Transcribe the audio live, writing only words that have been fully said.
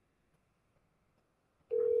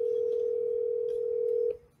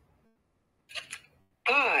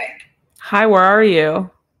Hi, where are you?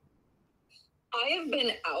 I have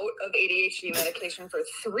been out of ADHD medication for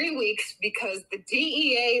 3 weeks because the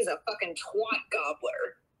DEA is a fucking twat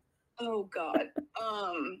gobbler. Oh God.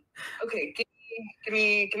 Okay, give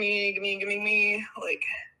me like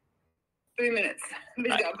 3 minutes.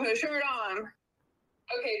 Bitch gotta put a shirt on.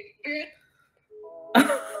 Okay,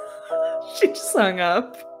 She just hung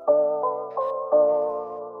up.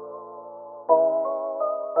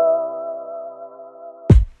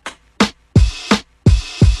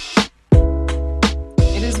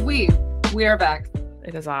 It is we. We are back.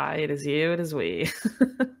 It is I, it is you, it is we.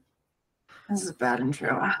 This is a bad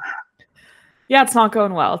intro. Yeah, it's not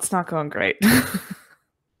going well. It's not going great.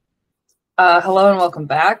 Hello and welcome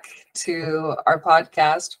back to our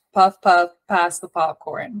podcast, Puff Puff Pass the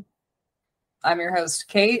Popcorn. I'm your host,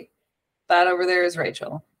 Kate. That over there is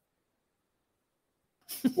Rachel.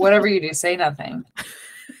 Whatever you do, say nothing.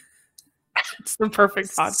 It's the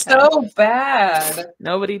perfect podcast. So bad.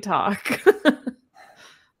 Nobody talk.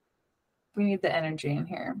 We need the energy in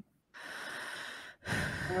here.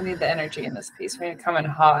 We need the energy in this piece. We need to come in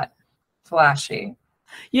hot, flashy.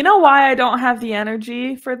 You know why I don't have the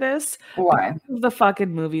energy for this? Why? The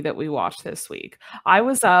fucking movie that we watched this week. I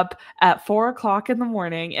was up at 4:00 in the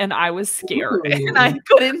morning and I was scared. Ooh. And I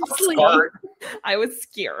couldn't sleep. I was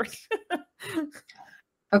scared.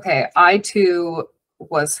 Okay, I too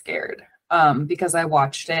was scared because I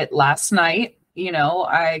watched it last night. You know,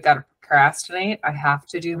 I got to procrastinate. I have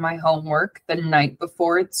to do my homework the night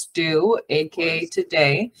before it's due, aka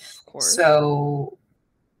today. Of course. So,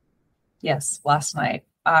 yes, last night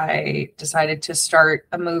I decided to start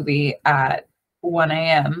a movie at 1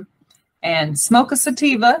 a.m. and smoke a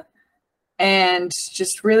sativa and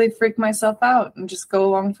just really freak myself out and just go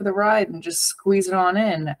along for the ride and just squeeze it on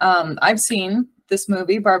in. I've seen this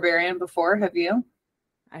movie, Barbarian, before. Have you?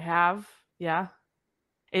 I have, yeah.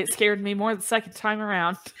 It scared me more the second time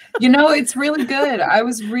around. You know, it's really good. I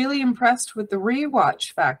was really impressed with the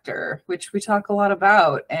rewatch factor, which we talk a lot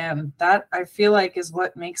about. And that, I feel like, is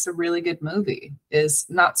what makes a really good movie, is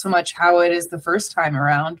not so much how it is the first time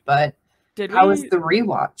around, but how is the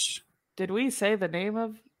rewatch. Did we say the name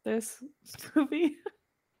of this movie?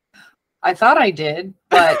 I thought I did,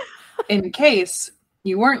 but in case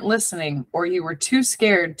you weren't listening or you were too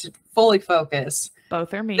scared to fully focus,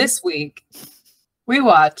 both are me. This week, we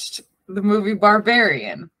watched the movie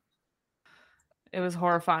Barbarian. It was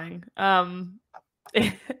horrifying.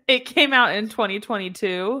 It came out in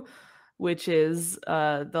 2022, which is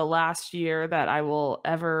the last year that I will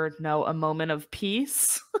ever know a moment of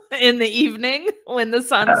peace in the evening when the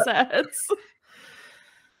sun sets.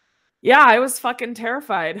 Yeah, I was fucking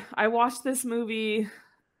terrified. I watched this movie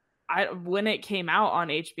when it came out on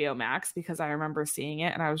HBO Max because I remember seeing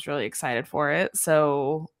it and I was really excited for it.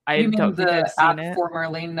 So I don't think I've seen it.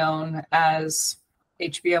 Formerly known as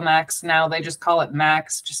HBO Max. Now they just call it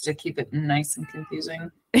Max just to keep it nice and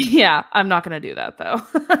confusing. Yeah, I'm not going to do that though.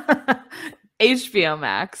 HBO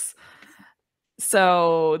Max.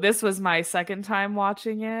 So this was my second time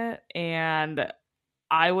watching it and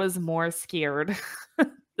I was more scared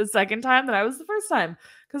the second time than I was the first time.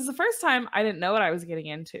 Because the first time, I didn't know what I was getting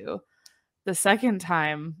into. The second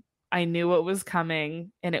time, I knew what was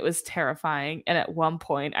coming, and it was terrifying. And at one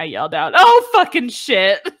point, I yelled out, "Oh, fucking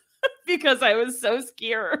shit!" because I was so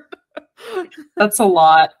scared. That's a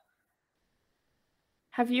lot.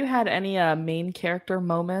 Have you had any main character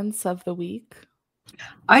moments of the week?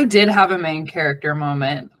 I did have a main character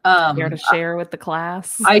moment. Care to share with the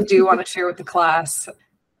class? I do want to share with the class.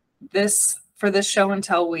 For this show and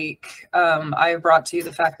tell week, I brought to you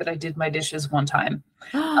the fact that I did my dishes one time,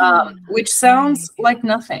 which sounds like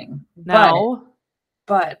nothing. No.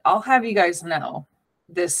 But I'll have you guys know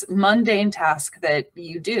this mundane task that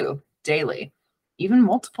you do daily, even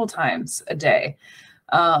multiple times a day,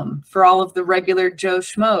 for all of the regular Joe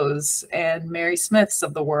Schmoes and Mary Smiths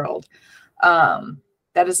of the world.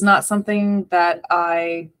 That is not something that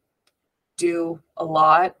I do a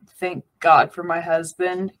lot. Thank God for my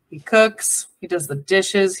husband. He cooks, he does the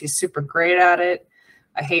dishes, he's super great at it.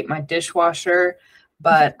 I hate my dishwasher,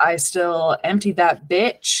 but I still emptied that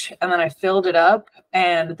bitch and then I filled it up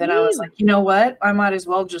and then I was like, you know what? I might as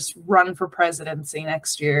well just run for presidency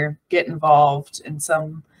next year, get involved in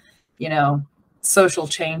some, social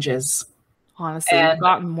changes. Honestly, you've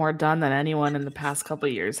gotten more done than anyone in the past couple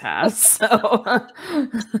of years has. So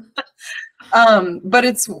but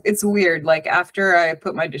it's weird. Like after I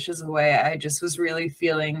put my dishes away, I just was really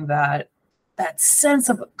feeling that that sense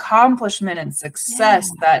of accomplishment and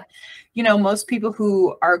success that, you know, most people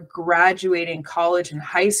who are graduating college and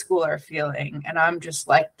high school are feeling. And I'm just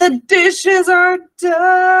like, the dishes are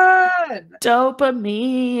done.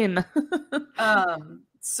 Dopamine.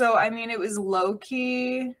 So, I mean, it was low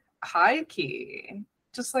key, high key,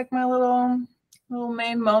 just like my little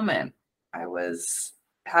main moment. I was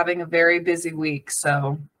having a very busy week,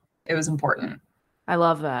 so it was important. I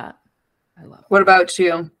love that. What about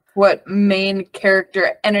you? What main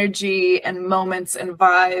character energy and moments and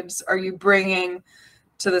vibes are you bringing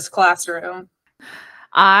to this classroom?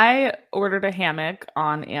 I ordered a hammock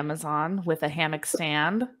on Amazon with a hammock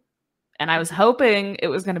stand, and I was hoping it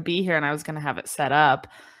was going to be here and I was going to have it set up.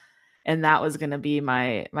 And that was going to be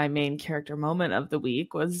my main character moment of the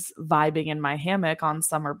week, was vibing in my hammock on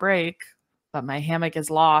summer break. But my hammock is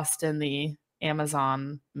lost in the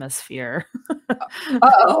Amazon sphere.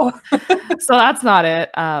 Uh-oh. So that's not it.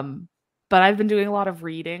 But I've been doing a lot of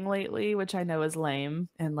reading lately, which I know is lame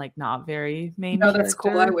and like not very main character. No, that's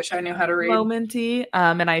cool. I wish I knew how to read. Momenty.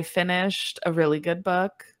 And I finished a really good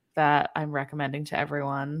book that I'm recommending to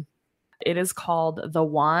everyone. It is called The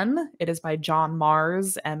One. It is by John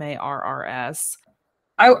Marrs, Marrs.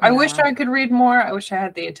 I wish I could read more. I wish I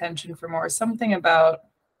had the attention for more. Something about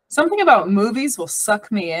movies will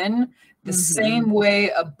suck me in the same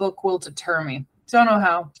way a book will deter me. Don't know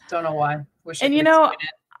how. Don't know why. Wish. And you know,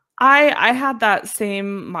 I had that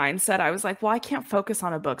same mindset. I was like, well, I can't focus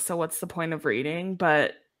on a book, so what's the point of reading?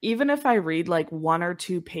 But even if I read like 1 or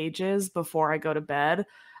 2 pages before I go to bed,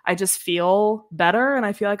 I just feel better, and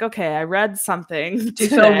I feel like, okay, I read something. Do you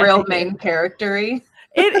feel real main character-y?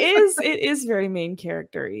 It is very main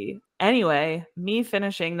character-y. Anyway, me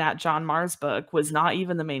finishing that John Marrs book was not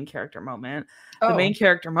even the main character moment. The main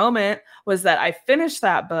character moment was that I finished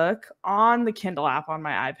that book on the Kindle app on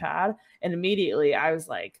my iPad, and immediately I was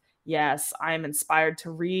like, yes, I'm inspired to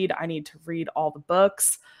read. I need to read all the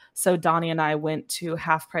books. So Donnie and I went to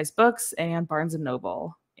Half Price Books and Barnes &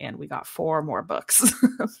 Noble, and we got 4 more books.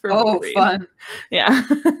 Fun. Yeah.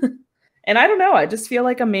 And I don't know, I just feel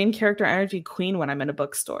like a main character energy queen when I'm in a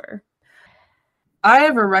bookstore. I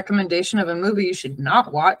have a recommendation of a movie you should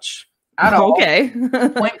not watch at all. Okay.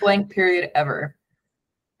 Point blank period ever.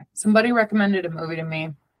 Somebody recommended a movie to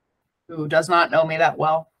me who does not know me that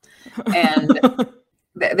well. And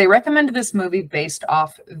they recommended this movie based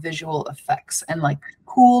off visual effects and like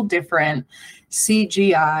cool, different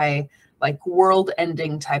CGI, like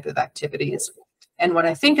world-ending type of activities. And when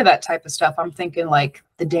I think of that type of stuff, I'm thinking like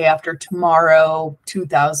The Day After Tomorrow,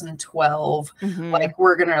 2012. Like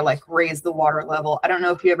we're gonna like raise the water level. I don't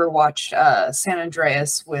know if you ever watched San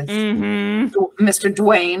Andreas with Mr.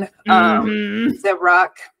 Dwayne, The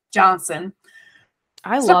Rock Johnson.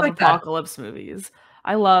 I love like apocalypse movies.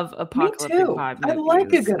 I love apocalyptic vibe movies. I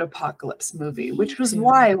like a good apocalypse movie, which was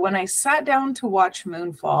why when I sat down to watch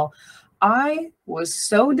Moonfall, I was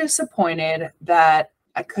so disappointed that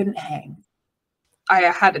I couldn't hang. I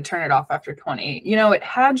had to turn it off after 20. You know, it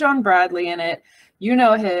had John Bradley in it. You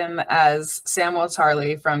know him as Samuel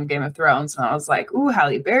Tarly from Game of Thrones. And I was like, ooh,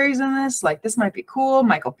 Halle Berry's in this. Like, this might be cool.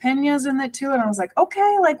 Michael Pena's in it too. And I was like,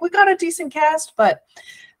 okay, like we got a decent cast. But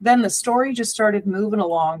then the story just started moving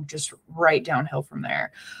along just right downhill from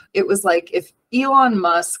there. It was like if Elon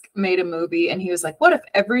Musk made a movie and he was like, what if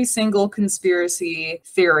every single conspiracy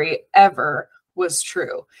theory ever was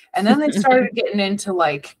true? And then they started getting into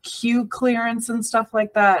like Q clearance and stuff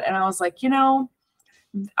like that. And I was like, you know,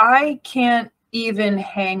 I can't even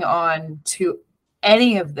hang on to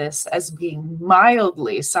any of this as being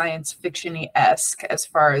mildly science fiction-y-esque as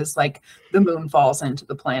far as like the moon falls into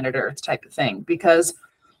the planet Earth type of thing, because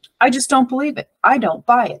I just don't believe it. I don't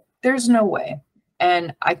buy it. There's no way.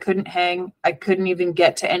 And I couldn't hang. I couldn't even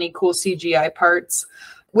get to any cool CGI parts.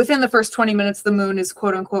 Within the first 20 minutes, the moon is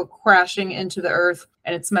quote unquote crashing into the earth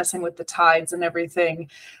and it's messing with the tides and everything.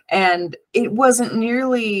 And it wasn't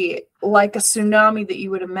nearly like a tsunami that you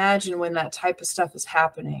would imagine when that type of stuff is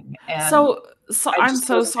happening. And so I'm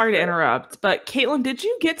so sorry to interrupt, but Caitlin, did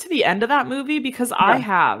you get to the end of that movie? Because I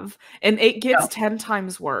have, and it gets 10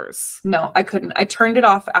 times worse. No, I couldn't. I turned it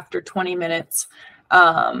off after 20 minutes.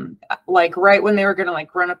 Like right when they were gonna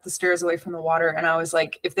like run up the stairs away from the water, and I was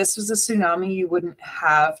like, if this was a tsunami, you wouldn't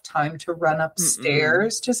have time to run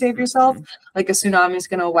upstairs to save yourself. Like a tsunami is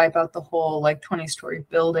gonna wipe out the whole like 20-story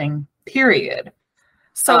building, period.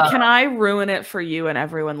 So can I ruin it for you and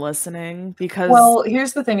everyone listening? Because well,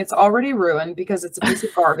 here's the thing, it's already ruined because it's a piece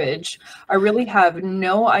of garbage. I really have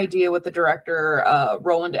no idea what the director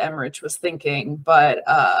Roland Emmerich was thinking, but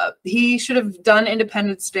he should have done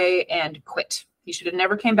Independence Day and quit. He should have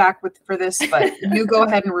never came back for this, but you go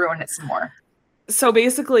ahead and ruin it some more. So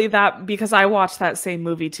basically that, because I watched that same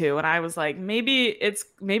movie too, and I was like, maybe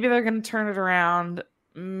they're going to turn it around.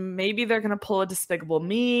 Maybe they're going to pull a Despicable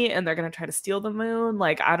Me and they're going to try to steal the moon.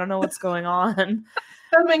 Like, I don't know what's going on.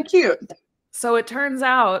 That'd been cute. So it turns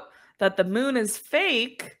out that the moon is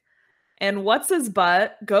fake, and what's his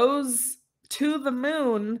butt goes to the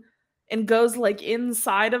moon and goes like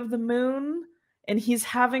inside of the moon, and he's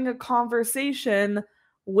having a conversation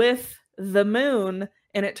with the moon,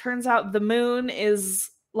 and it turns out the moon is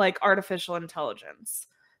like artificial intelligence.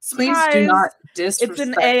 Please Surprise! do not It's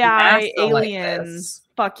disrespect an AI NASA like alien this.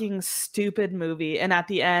 fucking stupid movie. And at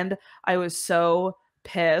the end, I was so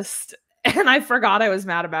pissed. And I forgot I was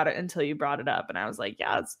mad about it until you brought it up. And I was like,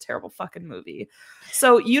 yeah, it's a terrible fucking movie.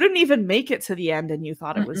 So you didn't even make it to the end and you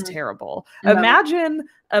thought it was terrible. No.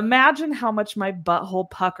 Imagine how much my butthole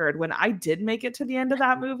puckered when I did make it to the end of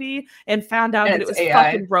that movie and found out And that it was it's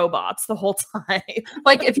fucking robots the whole time.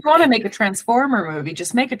 Like, if you want to make a Transformer movie,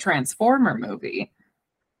 just make a Transformer movie.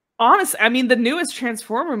 Honestly, I mean, the newest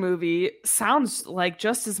Transformer movie sounds like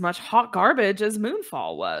just as much hot garbage as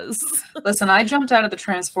Moonfall was. Listen, I jumped out of the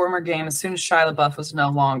Transformer game as soon as Shia LaBeouf was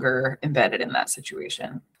no longer embedded in that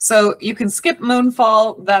situation. So you can skip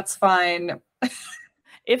Moonfall. That's fine.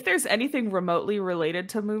 If there's anything remotely related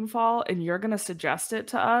to Moonfall and you're going to suggest it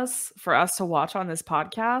to us for us to watch on this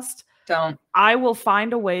podcast, don't. I will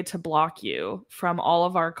find a way to block you from all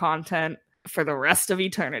of our content for the rest of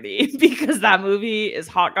eternity, because that movie is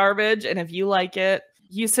hot garbage. And if you like it,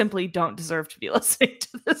 you simply don't deserve to be listening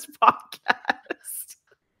to this podcast.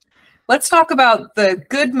 Let's talk about the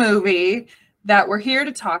good movie that we're here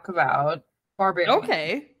to talk about. Barbarian.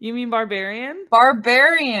 Okay. You mean Barbarian?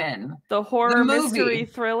 Barbarian. The horror mystery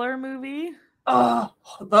thriller movie? Oh,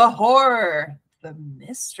 the horror. The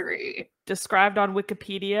mystery. Described on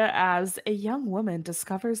Wikipedia as a young woman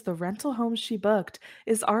discovers the rental home she booked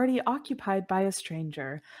is already occupied by a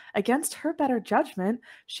stranger. Against her better judgment,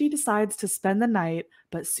 she decides to spend the night,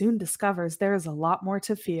 but soon discovers there is a lot more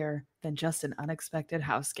to fear than just an unexpected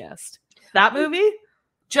house guest. That movie?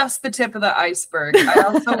 Just the tip of the iceberg. I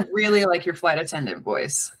also really like your flight attendant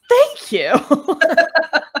voice. Thank you.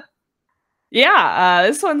 Yeah,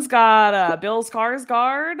 this one's got Bill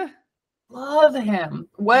Skarsgård. Love him.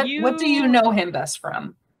 What do you know him best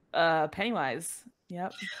from? Pennywise.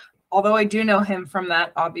 Yep. Although I do know him from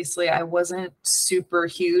that, obviously I wasn't super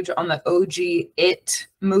huge on the OG It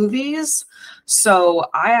movies. So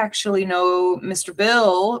I actually know Mr.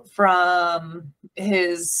 Bill from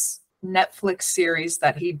his Netflix series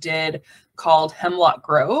that he did called Hemlock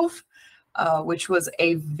Grove, which was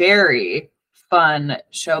a very fun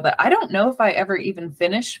show that I don't know if I ever even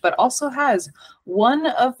finished, but also has one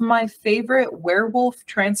of my favorite werewolf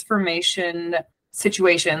transformation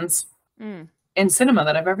situations in cinema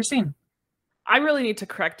that I've ever seen. I really need to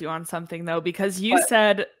correct you on something though, because you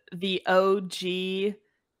said the OG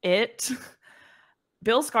It.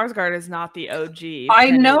 Bill Skarsgård is not the OG.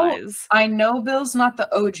 I know Bill's not the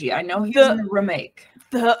OG. I know he's in the remake.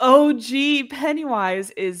 The OG Pennywise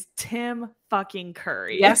is Tim fucking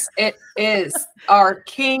Curry. Yes, it is. Our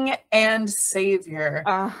king and savior.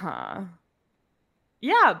 Uh-huh.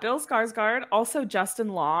 Yeah, Bill Skarsgård. Also Justin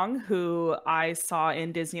Long, who I saw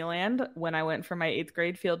in Disneyland when I went for my 8th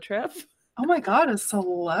grade field trip. Oh my God, a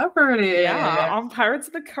celebrity. Yeah, on Pirates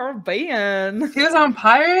of the Caribbean. He was on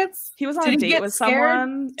Pirates? He was on a date with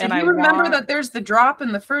someone. Did you remember that there's the drop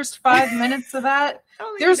in the first 5 minutes of that?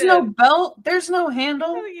 There's no belt. There's no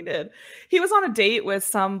handle. I think he did. He was on a date with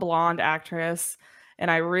some blonde actress, and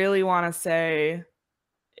I really want to say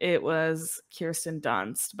it was Kirsten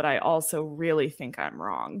Dunst, but I also really think I'm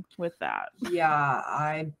wrong with that. Yeah,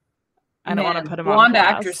 I don't want to put him on blonde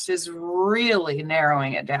blast. Actress is really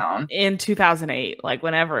narrowing it down. In 2008, like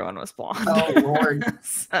when everyone was blonde. Oh, Lord.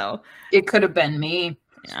 So it could have been me.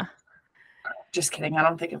 Yeah. Just kidding. I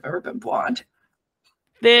don't think I've ever been blonde.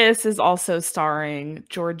 This is also starring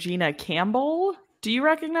Georgina Campbell. Do you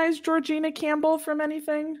recognize Georgina Campbell from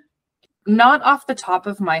anything? Not off the top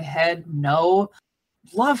of my head, no.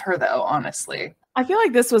 Love her, though, honestly. I feel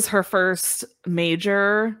like this was her first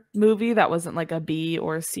major movie that wasn't like a B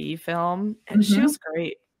or C film, and she was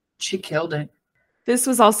great. She killed it. This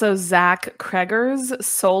was also Zach Kreger's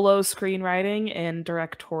solo screenwriting and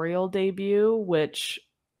directorial debut, which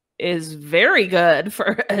is very good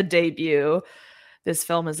for a debut. This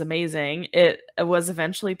film is amazing. It was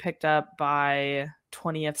eventually picked up by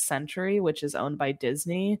 20th Century, which is owned by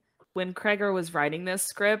Disney. When Kreger was writing this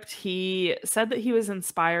script, he said that he was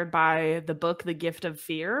inspired by the book The Gift of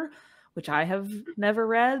Fear, which I have never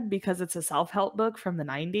read because it's a self-help book from the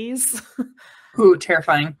 90s. Ooh,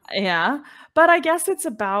 terrifying. Yeah, But I guess it's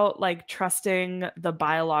about like trusting the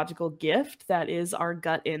biological gift that is our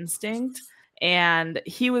gut instinct. And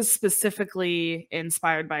he was specifically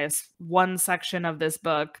inspired by one section of this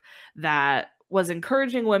book that was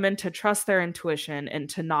encouraging women to trust their intuition and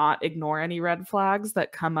to not ignore any red flags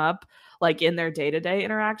that come up like in their day-to-day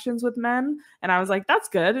interactions with men. And I was like, that's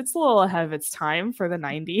good. It's a little ahead of its time for the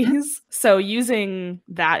 90s. So using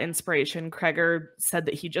that inspiration, Kreger said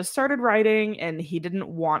that he just started writing and he didn't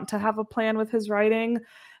want to have a plan with his writing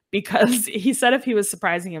because he said if he was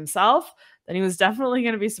surprising himself, then he was definitely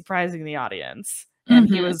going to be surprising the audience. And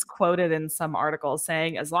he was quoted in some articles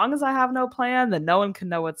saying, as long as I have no plan, then no one can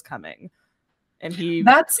know what's coming. And he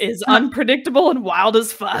is unpredictable and wild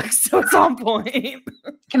as fuck. So it's on point.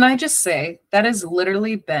 Can I just say, that has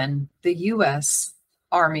literally been the U.S.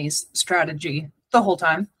 Army's strategy the whole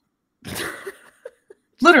time.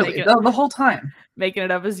 Literally, the whole time. Making it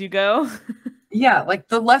up as you go. Yeah, like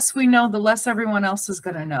the less we know, the less everyone else is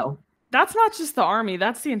going to know. That's not just the Army.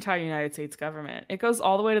 That's the entire United States government. It goes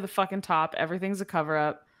all the way to the fucking top. Everything's a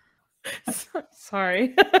cover-up.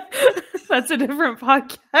 Sorry. That's a different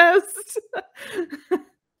podcast.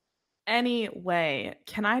 Anyway,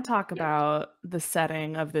 can I talk about the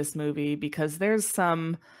setting of this movie? Because there's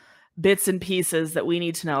some bits and pieces that we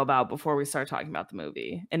need to know about before we start talking about the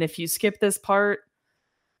movie. And if you skip this part,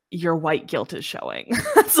 your white guilt is showing.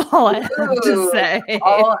 That's all I have to say.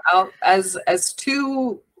 All out as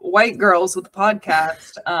two white girls with a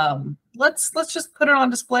podcast. Let's just put it on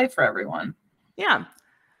display for everyone. Yeah.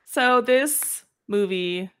 So this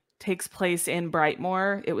movie takes place in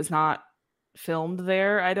Brightmoor. It was not filmed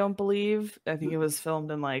there, I don't believe. I think it was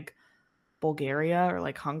filmed in like Bulgaria or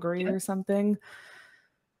like Hungary or something.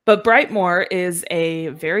 But Brightmoor is a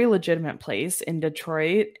very legitimate place in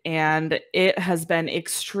Detroit, and it has been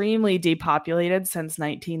extremely depopulated since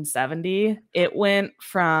 1970. It went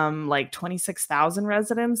from like 26,000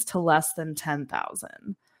 residents to less than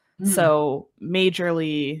 10,000. So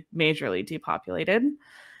majorly depopulated.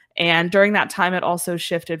 And during that time, it also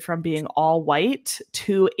shifted from being all white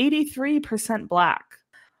to 83% Black.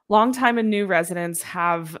 Longtime and new residents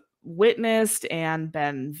have witnessed and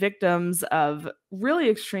been victims of really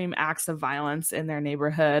extreme acts of violence in their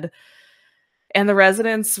neighborhood. And the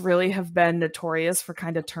residents really have been notorious for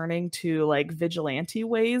kind of turning to like vigilante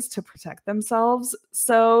ways to protect themselves.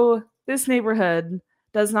 So this neighborhood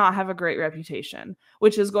does not have a great reputation,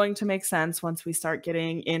 which is going to make sense once we start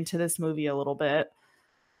getting into this movie a little bit.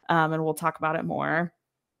 And we'll talk about it more.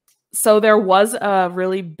 So there was a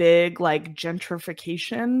really big like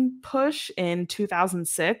gentrification push in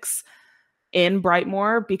 2006 in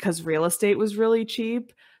Brightmoor because real estate was really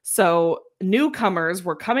cheap. So newcomers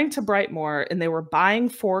were coming to Brightmoor and they were buying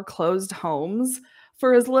foreclosed homes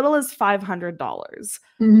for as little as $500.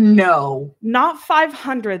 No. Not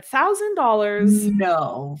 $500,000.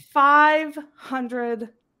 No. $500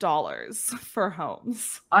 for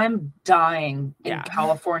homes. I'm dying in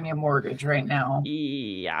California mortgage right now.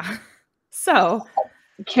 Yeah. So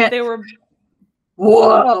they were.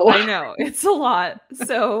 Whoa. I know. It's a lot.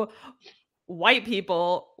 So white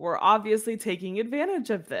people were obviously taking advantage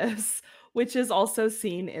of this, which is also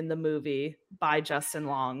seen in the movie by Justin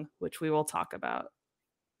Long, which we will talk about.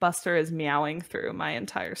 Buster is meowing through my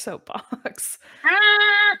entire soapbox.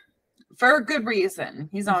 For a good reason.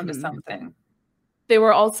 He's on to something. They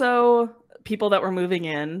were also people that were moving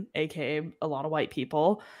in, aka a lot of white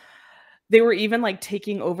people. They were even like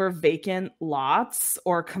taking over vacant lots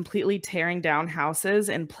or completely tearing down houses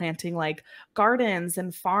and planting like gardens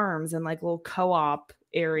and farms and like little co-op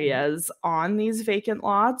areas on these vacant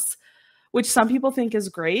lots, which some people think is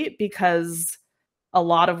great because a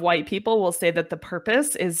lot of white people will say that the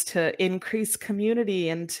purpose is to increase community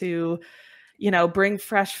and to, you know, bring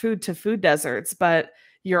fresh food to food deserts. But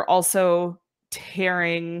you're also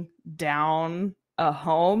tearing down a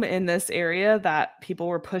home in this area that people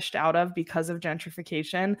were pushed out of because of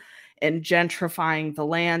gentrification and gentrifying the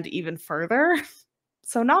land even further.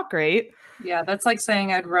 So not great. Yeah, that's like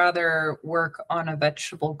saying I'd rather work on a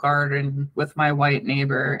vegetable garden with my white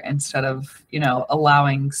neighbor instead of, you know,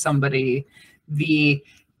 allowing somebody the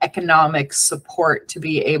economic support to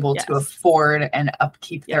be able to afford and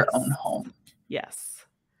upkeep their own home. Yes.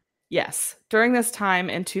 During this time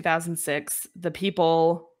in 2006, the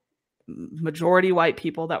people, majority white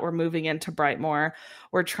people that were moving into Brightmoor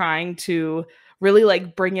were trying to really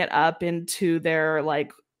like bring it up into their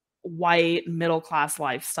like white middle class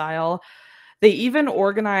lifestyle. They even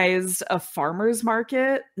organized a farmer's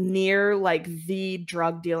market near like the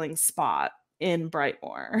drug dealing spot in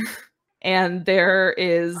Brightmoor. And there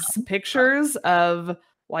is pictures of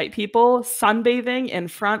white people sunbathing in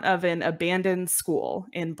front of an abandoned school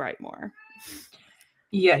in Brightmoor.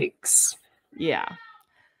 Yikes. Yeah.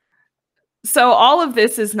 So all of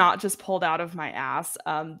this is not just pulled out of my ass.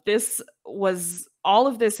 This was all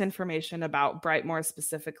of this information about Brightmoor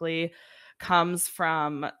specifically comes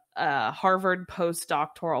from a Harvard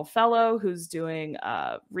postdoctoral fellow who's doing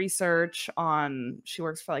research on, she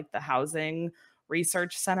works for like the Housing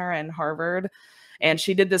Research Center in Harvard. And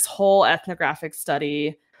she did this whole ethnographic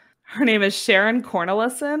study. Her name is Sharon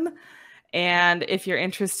Cornelison. And if you're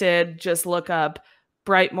interested, just look up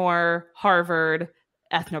Brightmoor, Harvard,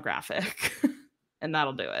 ethnographic, and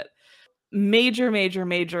that'll do it.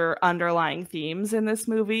 Major underlying themes in this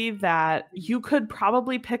movie that you could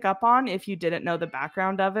probably pick up on if you didn't know the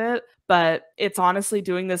background of it, but it's honestly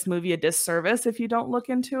doing this movie a disservice if you don't look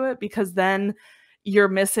into it, because then you're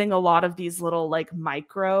missing a lot of these little like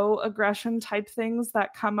microaggression type things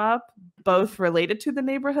that come up, both related to the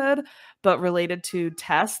neighborhood, but related to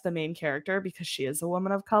Tess, the main character, because she is a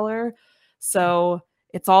woman of color. So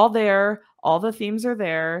it's all there. All the themes are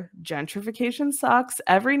there. Gentrification sucks.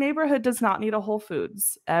 Every neighborhood does not need a Whole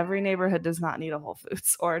Foods. Every neighborhood does not need a Whole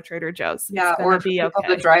Foods or a Trader Joe's. Yeah, or for people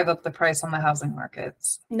to drive up the price on the housing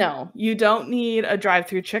markets. No, you don't need a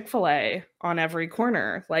drive-through Chick-fil-A on every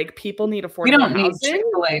corner. Like, people need affordable We don't housing. need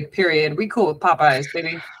Chick-fil-A, period. We cool with Popeyes,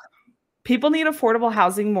 baby. People need affordable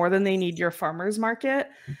housing more than they need your farmer's market.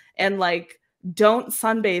 And like, don't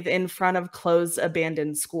sunbathe in front of closed,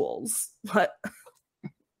 abandoned schools. What?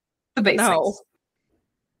 The basics. No.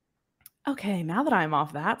 Okay, now that I'm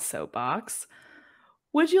off that soapbox,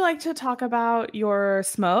 would you like to talk about your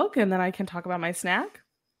smoke and then I can talk about my snack?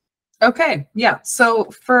 Okay, yeah. So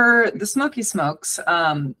for the smoky smokes,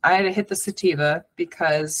 I had to hit the sativa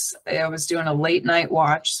because I was doing a late night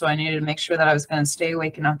watch, so I needed to make sure that I was going to stay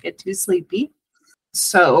awake and not get too sleepy.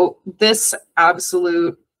 So this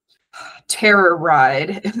absolute terror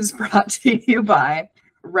ride is brought to you by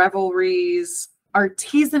Revelry's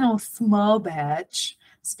artisanal small batch.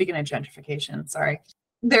 Speaking of gentrification, sorry.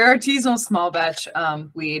 Their artisanal small batch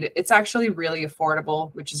weed. It's actually really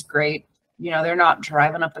affordable, which is great. You know, they're not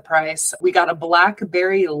driving up the price. We got a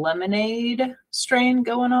blackberry lemonade strain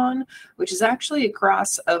going on, which is actually a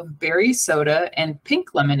cross of berry soda and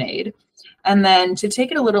pink lemonade. And then to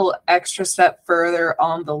take it a little extra step further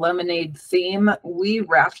on the lemonade theme, we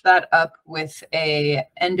wrapped that up with a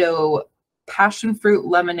Endo passion fruit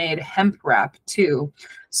lemonade hemp wrap too.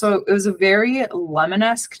 So it was a very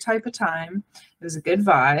lemon-esque type of time. It was a good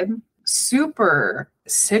vibe, super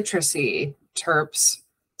citrusy terps,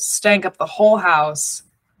 stank up the whole house.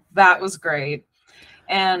 That was great.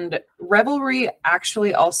 And Revelry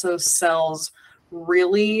actually also sells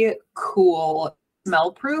really cool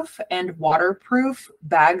smell-proof and waterproof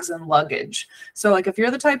bags and luggage. So like if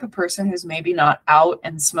you're the type of person who's maybe not out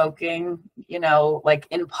and smoking, you know, like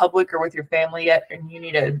in public or with your family yet, and you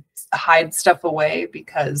need to hide stuff away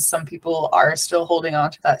because some people are still holding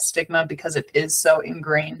on to that stigma because it is so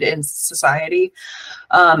ingrained in society.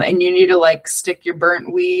 And you need to like stick your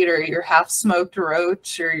burnt weed or your half smoked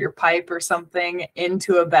roach or your pipe or something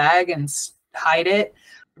into a bag and hide it.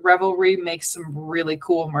 Revelry makes some really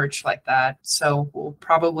cool merch like that. So we'll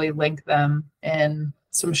probably link them in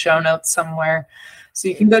some show notes somewhere so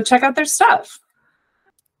you can go check out their stuff.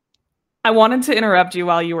 I wanted to interrupt you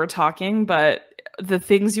while you were talking, but the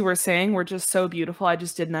things you were saying were just so beautiful. I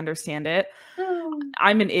just didn't understand it.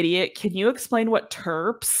 I'm an idiot. Can you explain what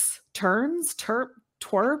twerps,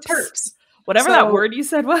 whatever that word you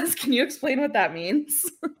said was? Can you explain what that means?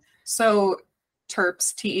 So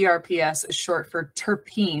terps, T-E-R-P-S, is short for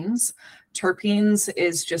terpenes. Terpenes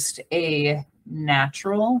is just a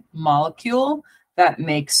natural molecule that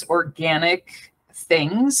makes organic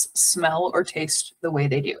things smell or taste the way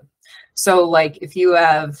they do. So like if you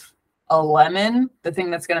have a lemon, the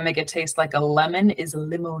thing that's going to make it taste like a lemon is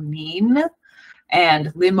limonene,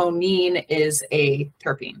 and limonene is a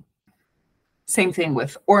terpene. Same thing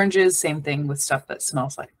with oranges, same thing with stuff that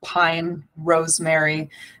smells like pine, rosemary.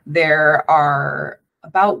 There are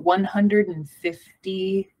about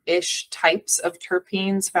 150-ish types of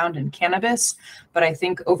terpenes found in cannabis, but I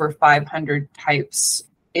think over 500 types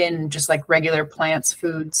in just like regular plants,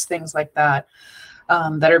 foods, things like that,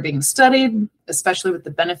 that are being studied, especially with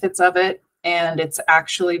the benefits of it. And it's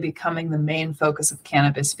actually becoming the main focus of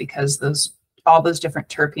cannabis because all those different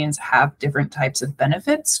terpenes have different types of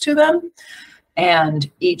benefits to them. And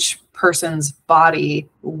each person's body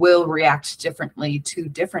will react differently to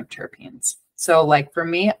different terpenes. So like for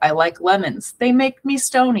me, I like lemons. They make me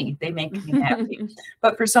stony. They make me happy.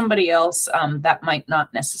 But for somebody else, that might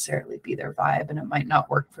not necessarily be their vibe and it might not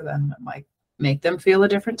work for them. It might make them feel a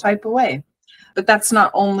different type of way. But that's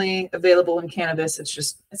not only available in cannabis.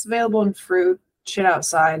 It's available in fruit, shit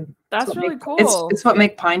outside, That's really cool. It's what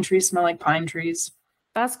make pine trees smell like pine trees.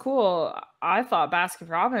 That's cool. I thought Baskin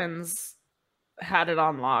Robbins had it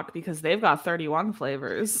on lock because they've got 31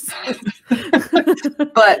 flavors.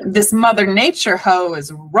 But this Mother Nature hoe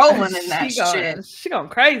is rolling in that shit. She going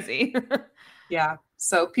crazy. Yeah.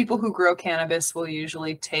 So people who grow cannabis will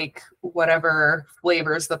usually take whatever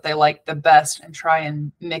flavors that they like the best and try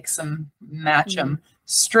and mix them, match them,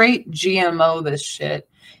 straight GMO this shit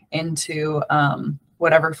into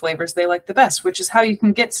whatever flavors they like the best, which is how you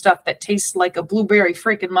can get stuff that tastes like a blueberry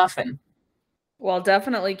freaking muffin. Well,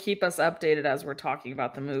 definitely keep us updated as we're talking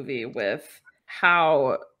about the movie with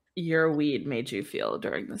how your weed made you feel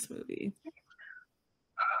during this movie.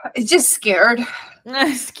 Just scared.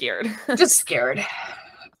 Scared. Just scared.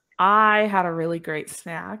 I had a really great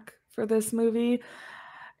snack for this movie.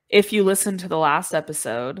 If you listened to the last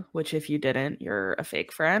episode, which if you didn't, you're a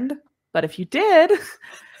fake friend. But if you did,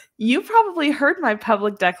 you probably heard my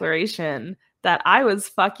public declaration that I was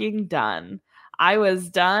fucking done. I was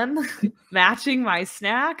done matching my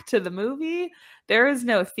snack to the movie. There is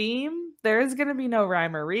no theme. There is going to be no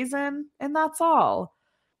rhyme or reason. And that's all.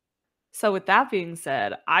 So with that being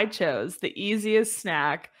said, I chose the easiest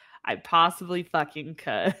snack I possibly fucking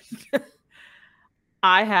could.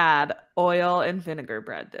 I had oil and vinegar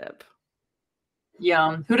bread dip.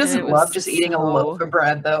 Yum. Who doesn't love just eating a loaf of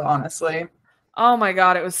bread, though, honestly? Oh my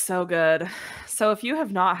God, it was so good. So if you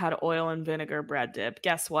have not had oil and vinegar bread dip,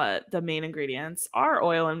 guess what? The main ingredients are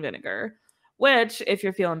oil and vinegar, which if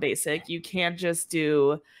you're feeling basic, you can't just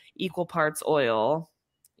do equal parts oil,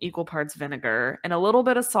 equal parts vinegar, and a little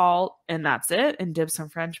bit of salt, and that's it, and dip some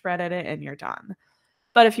French bread in it, and you're done.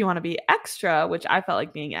 But if you want to be extra, which I felt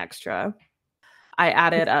like being extra, I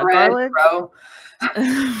added garlic.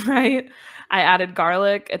 Right? I added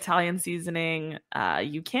garlic, Italian seasoning.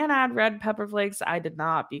 You can add red pepper flakes. I did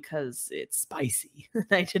not because it's spicy.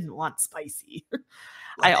 I didn't want spicy.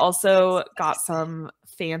 I also got some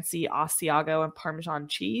fancy Asiago and Parmesan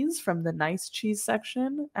cheese from the nice cheese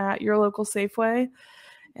section at your local Safeway.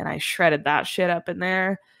 And I shredded that shit up in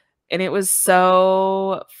there. And it was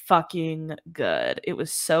so fucking good. It was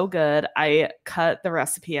so good. I cut the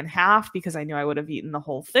recipe in half because I knew I would have eaten the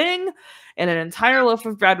whole thing and an entire loaf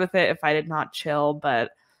of bread with it if I did not chill.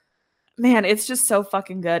 But man, it's just so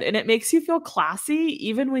fucking good. And it makes you feel classy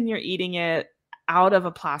even when you're eating it out of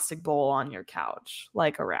a plastic bowl on your couch,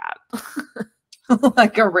 like a rat.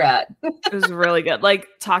 Like a rat. It was really good. Like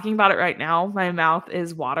talking about it right now, my mouth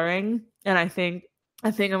is watering. And I think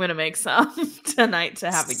I'm going to make some tonight to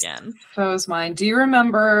have again. So is mine. Do you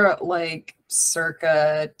remember like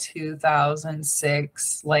circa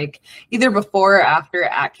 2006, like either before or after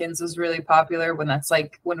Atkins was really popular, when that's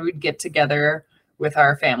like when we'd get together with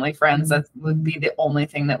our family friends, that would be the only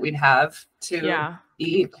thing that we'd have to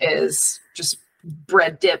eat is just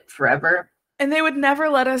bread dip forever. And they would never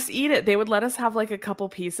let us eat it. They would let us have like a couple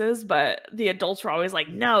pieces, but the adults were always like,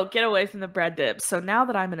 no, get away from the bread dip. So now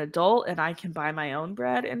that I'm an adult and I can buy my own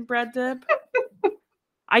bread and bread dip,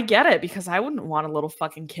 I get it because I wouldn't want a little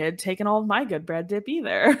fucking kid taking all of my good bread dip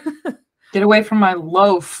either. Get away from my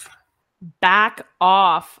loaf. Back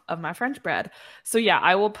off of my French bread. So yeah,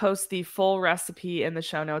 I will post the full recipe in the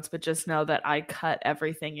show notes, but just know that I cut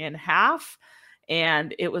everything in half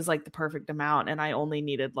and it was like the perfect amount. And I only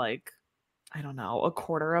needed like, I don't know, a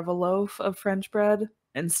quarter of a loaf of French bread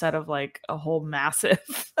instead of like a whole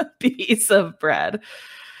massive piece of bread.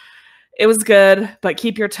 It was good, but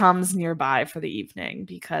keep your Tums nearby for the evening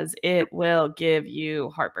because it will give you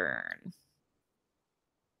heartburn.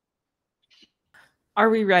 Are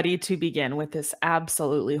we ready to begin with this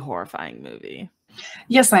absolutely horrifying movie?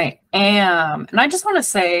 Yes, I am. And I just want to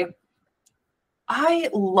say, I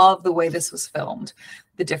love the way this was filmed.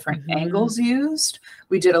 The different angles used.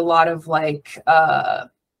 We did a lot of like,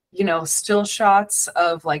 still shots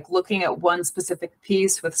of like looking at one specific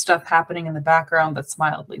piece with stuff happening in the background that's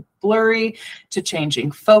mildly blurry to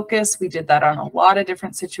changing focus. We did that on a lot of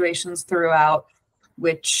different situations throughout,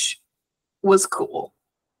 which was cool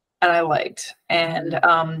and I liked. And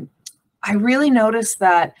I really noticed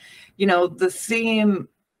that, the theme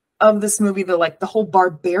of this movie, the whole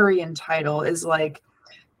Barbarian title is like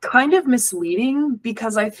kind of misleading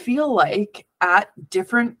because I feel like at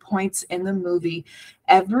different points in the movie,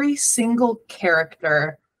 every single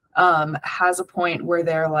character has a point where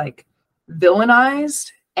they're like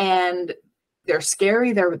villainized and they're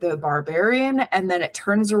scary. They're the barbarian. And then it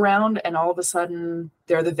turns around and all of a sudden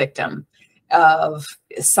they're the victim of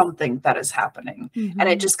something that is happening. And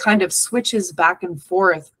it just kind of switches back and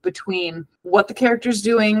forth between what the character's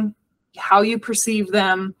doing, how you perceive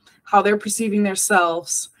them, how they're perceiving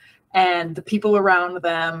themselves. and the people around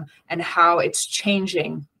them and how it's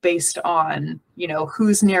changing based on, you know,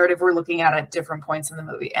 whose narrative we're looking at different points in the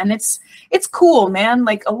movie. And it's cool, man.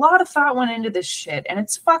 Like, a lot of thought went into this shit, and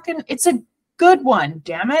it's a good one,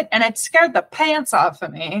 damn it. And it scared the pants off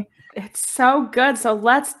of me. It's so good. So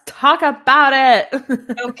let's talk about it.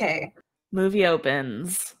 Okay. Movie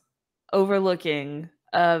opens overlooking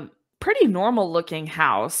a pretty normal looking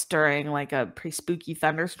house during like a pretty spooky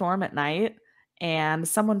thunderstorm at night. And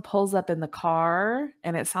someone pulls up in the car,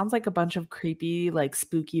 and it sounds like a bunch of creepy, like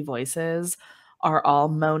spooky voices are all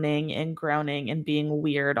moaning and groaning and being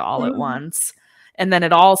weird all at once. And then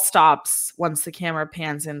it all stops once the camera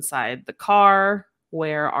pans inside the car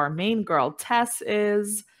where our main girl, Tess,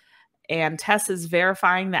 is. And Tess is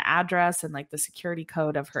verifying the address and like the security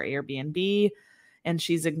code of her Airbnb. And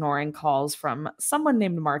she's ignoring calls from someone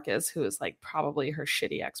named Marcus, who is like probably her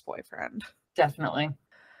shitty ex-boyfriend. Definitely.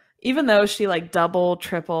 Even though she like double,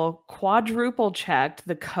 triple, quadruple checked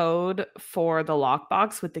the code for the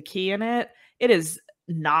lockbox with the key in it, it is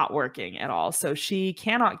not working at all. So she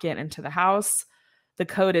cannot get into the house. The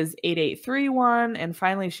code is 8831. And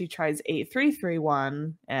finally she tries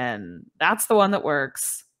 8331. And that's the one that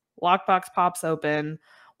works. Lockbox pops open.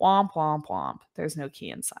 Womp, womp, womp. There's no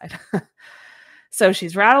key inside. So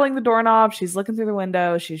she's rattling the doorknob. She's looking through the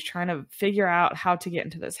window. She's trying to figure out how to get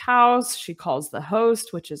into this house. She calls the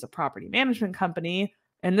host, which is a property management company.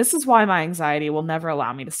 And this is why my anxiety will never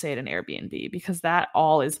allow me to stay at an Airbnb, because that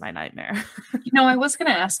all is my nightmare. You know, I was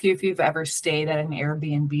going to ask you if you've ever stayed at an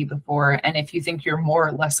Airbnb before, and if you think you're more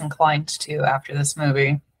or less inclined to after this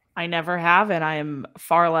movie. I never have, and I am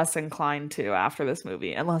far less inclined to after this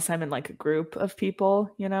movie, unless I'm in like a group of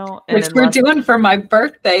people, you know. And which we're doing for my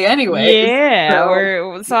birthday anyway.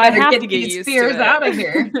 Yeah, so I have to get used fears to it. out of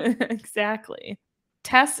here. Exactly.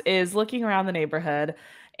 Tess is looking around the neighborhood,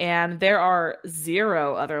 and there are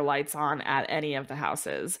 0 other lights on at any of the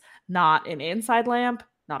houses. Not an inside lamp,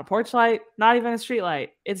 not a porch light, not even a street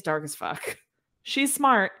light. It's dark as fuck. She's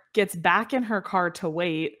smart, gets back in her car to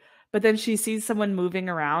wait, but then she sees someone moving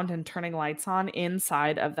around and turning lights on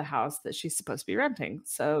inside of the house that she's supposed to be renting.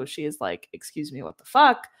 So she is like, excuse me, what the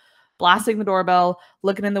fuck? Blasting the doorbell,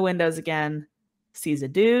 looking in the windows again, sees a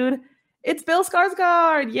dude. It's Bill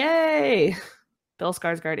Skarsgård. Yay. Bill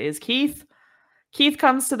Skarsgård is Keith. Keith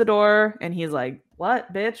comes to the door and he's like,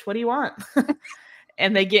 what, bitch? What do you want?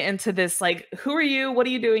 And they get into this like, who are you? What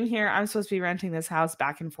are you doing here? I'm supposed to be renting this house,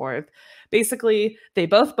 back and forth. Basically, they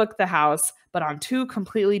both booked the house, but on 2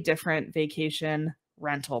 completely different vacation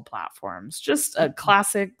rental platforms. Just a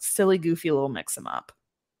classic, silly, goofy little mix 'em up.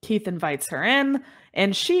 Keith invites her in,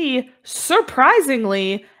 and she,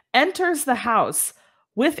 surprisingly, enters the house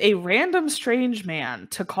with a random strange man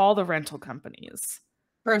to call the rental companies.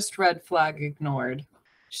 First red flag ignored.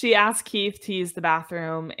 She asks Keith to use the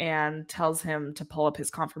bathroom and tells him to pull up his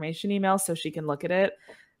confirmation email so she can look at it.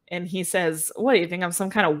 And he says, what, do you think I'm some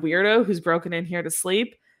kind of weirdo who's broken in here to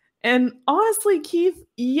sleep? And honestly, Keith,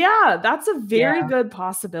 yeah, that's a very good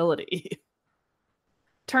possibility.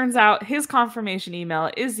 Turns out his confirmation email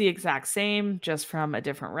is the exact same, just from a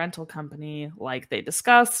different rental company, like they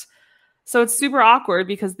discussed. So it's super awkward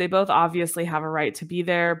because they both obviously have a right to be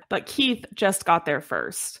there, but Keith just got there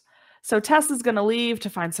first. So Tess is going to leave to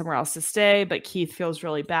find somewhere else to stay, but Keith feels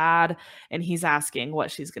really bad, and he's asking what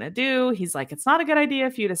she's going to do. He's like, it's not a good idea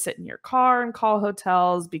for you to sit in your car and call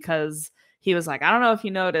hotels, because he was like, I don't know if you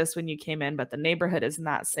noticed when you came in, but the neighborhood isn't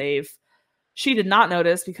that safe. She did not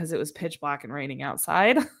notice because it was pitch black and raining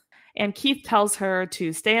outside. And Keith tells her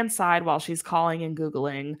to stay inside while she's calling and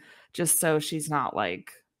Googling, just so she's not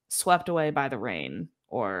like swept away by the rain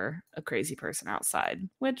or a crazy person outside,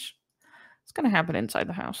 which it's going to happen inside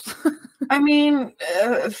the house. I mean,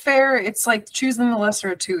 fair. It's like choosing the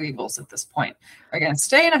lesser of 2 evils at this point. Are you going to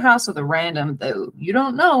stay in a house with a random that you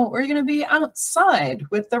don't know, or are you going to be outside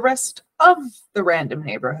with the rest of the random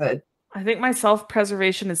neighborhood? I think my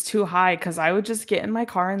self-preservation is too high, because I would just get in my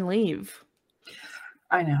car and leave.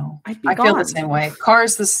 I know. I gone. feel the same way.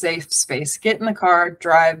 Car's the safe space. Get in the car,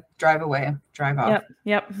 drive away, drive off.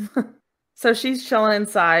 Yep. So she's chilling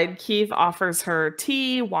inside. Keith offers her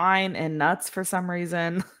tea, wine, and nuts for some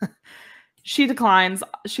reason. She declines.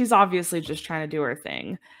 She's obviously just trying to do her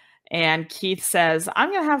thing. And Keith says, I'm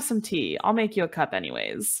going to have some tea. I'll make you a cup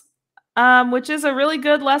anyways. Which is a really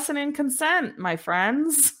good lesson in consent, my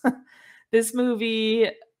friends. This movie,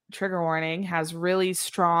 trigger warning, has really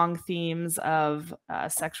strong themes of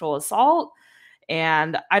sexual assault.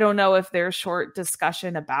 And I don't know if their short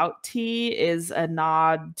discussion about tea is a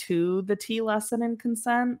nod to the tea lesson in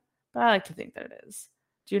consent, but I like to think that it is.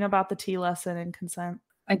 Do you know about the tea lesson in consent?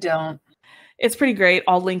 I don't. It's pretty great.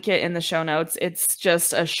 I'll link it in the show notes. It's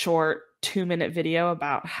just a short 2-minute video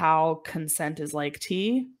about how consent is like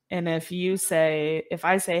tea. And if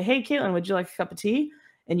I say, hey, Caitlin, would you like a cup of tea?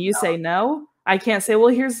 And you say no, I can't say, well,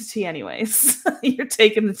 here's the tea anyways. You're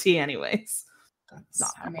taking the tea anyways.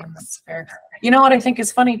 That's fair. You know what I think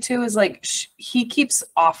is funny too is like he keeps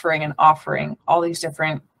offering and offering all these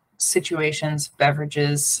different situations,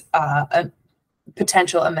 beverages,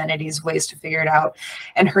 potential amenities, ways to figure it out.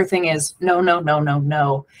 And her thing is no, no, no, no,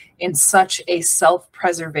 no, in such a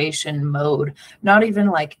self-preservation mode. Not even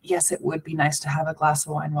like, yes, it would be nice to have a glass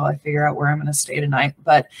of wine while I figure out where I'm going to stay tonight.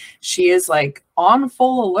 But she is like on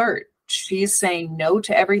full alert. She's saying no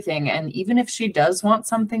to everything. And even if she does want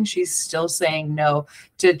something, she's still saying no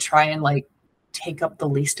to try and like take up the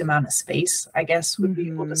least amount of space, I guess would be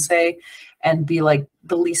able to say, and be like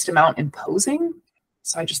the least amount imposing.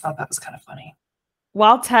 So I just thought that was kind of funny.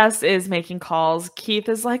 While Tess is making calls, Keith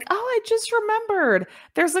is like, oh, I just remembered.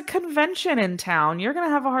 There's a convention in town. You're going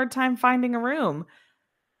to have a hard time finding a room.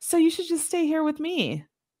 So you should just stay here with me.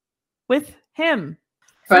 With him.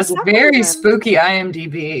 That's very spooky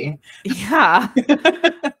IMDb. Yeah.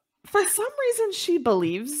 For some reason, she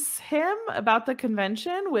believes him about the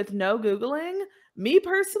convention with no Googling. Me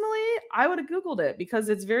personally, I would have Googled it because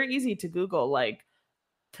it's very easy to Google like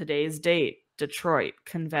today's date, Detroit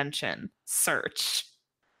convention, search.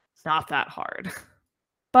 Not that hard.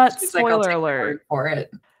 But She's spoiler like, alert for it.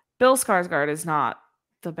 Bill Skarsgård is not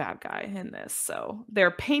the bad guy in this. So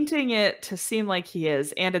they're painting it to seem like he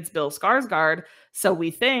is, and it's Bill Skarsgård. So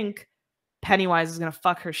we think Pennywise is going to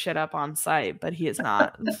fuck her shit up on sight, but he is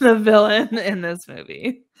not the villain in this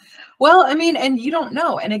movie. Well, I mean, and you don't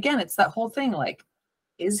know. And again, it's that whole thing, like,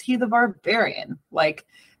 is he the Barbarian? Like,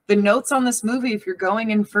 the notes on this movie, if you're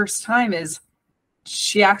going in first time, is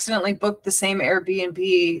she accidentally booked the same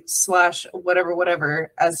Airbnb /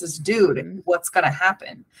 whatever as this dude. What's going to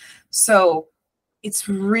happen? So it's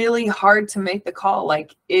really hard to make the call.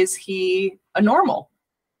 Like, is he a normal?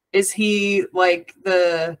 Is he like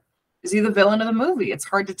is he the villain of the movie? It's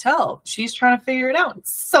hard to tell. She's trying to figure it out.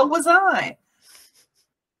 So was I.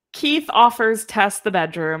 Keith offers Tess the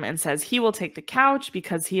bedroom and says he will take the couch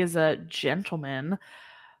because he is a gentleman.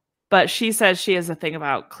 But she says she has a thing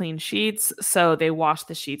about clean sheets, so they wash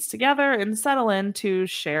the sheets together and settle in to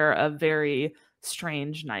share a very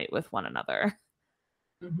strange night with one another.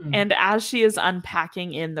 Mm-hmm. And as she is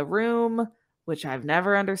unpacking in the room, which I've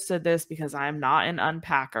never understood this because I'm not an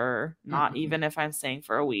unpacker, not even if I'm staying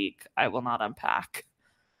for a week, I will not unpack.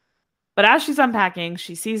 But as she's unpacking,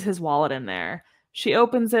 she sees his wallet in there. She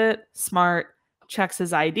opens it, smart, checks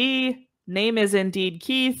his ID. Name is indeed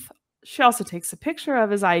Keith. She also takes a picture of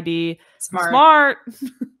his ID. Smart.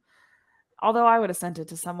 Although I would have sent it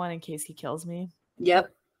to someone in case he kills me.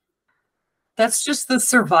 Yep. That's just the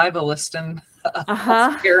survivalist and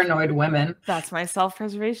paranoid women. That's my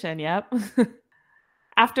self-preservation. Yep.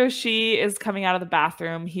 After she is coming out of the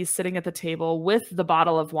bathroom, he's sitting at the table with the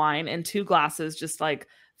bottle of wine and 2 glasses, just like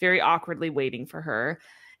very awkwardly waiting for her.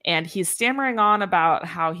 And he's stammering on about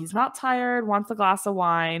how he's not tired, wants a glass of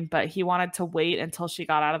wine, but he wanted to wait until she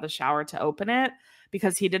got out of the shower to open it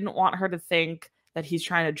because he didn't want her to think that he's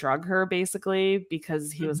trying to drug her, basically,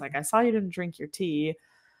 because he was like, I saw you didn't drink your tea.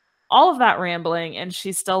 All of that rambling, and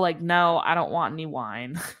she's still like, no, I don't want any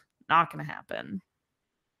wine. Not going to happen.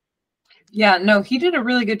 Yeah, no, he did a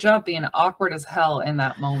really good job being awkward as hell in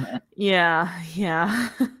that moment. Yeah.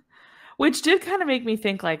 Which did kind of make me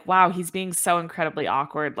think like, wow, he's being so incredibly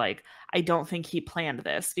awkward. Like, I don't think he planned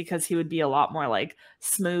this because he would be a lot more like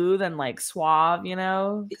smooth and like suave, you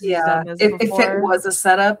know? Yeah, if it was a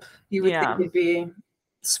setup, you would think he'd be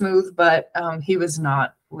smooth, but he was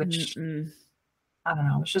not, which... I don't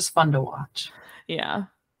know. It was just fun to watch. Yeah.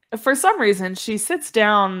 For some reason, she sits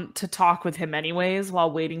down to talk with him anyways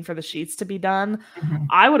while waiting for the sheets to be done. Mm-hmm.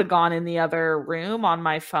 I would have gone in the other room on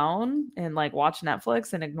my phone and like watched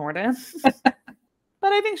Netflix and ignored him. But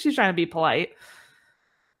I think she's trying to be polite.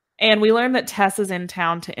 And we learned that Tess is in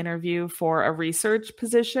town to interview for a research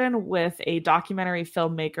position with a documentary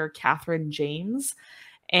filmmaker, Catherine James.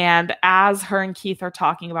 And as her and Keith are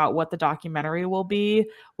talking about what the documentary will be,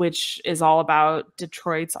 which is all about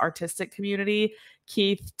Detroit's artistic community,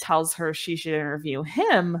 Keith tells her she should interview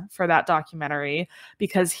him for that documentary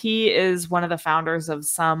because he is one of the founders of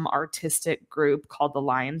some artistic group called the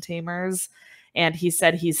Lion Tamers. And he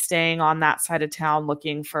said he's staying on that side of town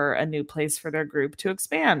looking for a new place for their group to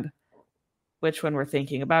expand, which when we're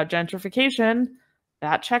thinking about gentrification,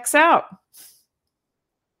 that checks out.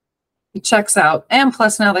 It checks out. And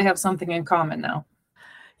plus now they have something in common now.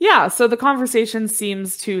 Yeah, so the conversation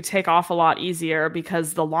seems to take off a lot easier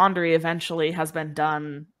because the laundry eventually has been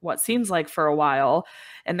done what seems like for a while.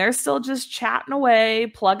 And they're still just chatting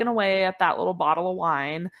away, plugging away at that little bottle of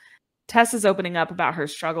wine. Tess is opening up about her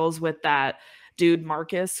struggles with that dude,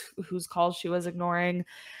 Marcus, whose calls she was ignoring.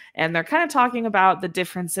 And they're kind of talking about the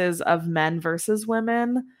differences of men versus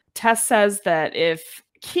women. Tess says that if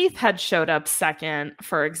Keith had showed up second,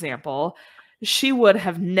 for example, she would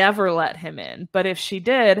have never let him in. But if she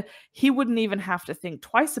did, he wouldn't even have to think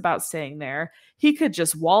twice about staying there. He could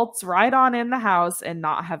just waltz right on in the house and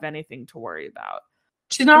not have anything to worry about.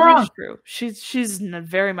 She's not Which wrong. is true. She's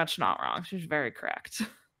very much not wrong. She's very correct.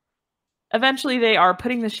 Eventually, they are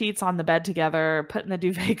putting the sheets on the bed together, putting the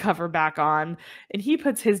duvet cover back on, and he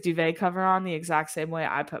puts his duvet cover on the exact same way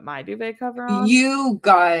I put my duvet cover on. You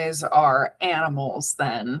guys are animals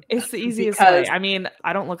then. It's the easiest way. I mean,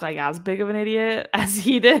 I don't look like as big of an idiot as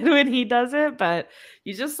he did when he does it, but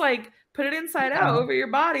you just like put it inside out over your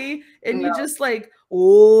body and you just like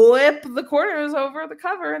whip the corners over the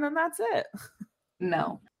cover and then that's it.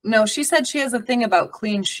 No, she said she has a thing about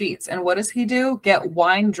clean sheets. And what does he do? Get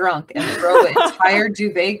wine drunk and throw the entire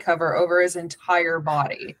duvet cover over his entire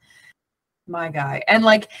body. My guy. And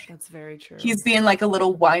like, that's very true. He's being like a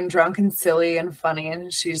little wine drunk and silly and funny.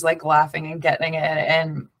 And she's like laughing and getting it.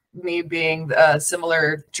 And me being a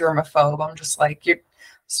similar germaphobe, I'm just like,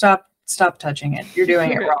 stop touching it. You're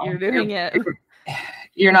doing it wrong. You're doing it.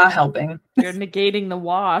 You're not helping. You're negating the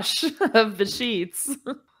wash of the sheets.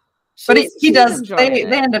 But he does. They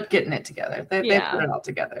end up getting it together. They put it all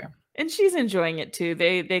together. And she's enjoying it too.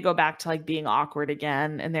 They go back to like being awkward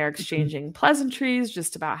again and they're exchanging pleasantries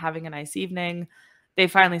just about having a nice evening. They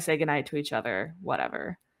finally say goodnight to each other,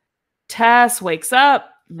 whatever. Tess wakes up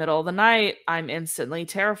middle of the night. I'm instantly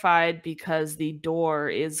terrified because the door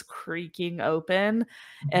is creaking open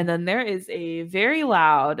and then there is a very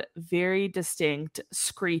loud, very distinct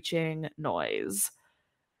screeching noise.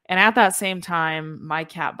 And at that same time, my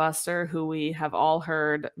cat Buster, who we have all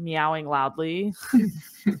heard meowing loudly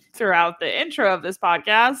throughout the intro of this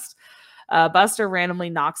podcast, Buster randomly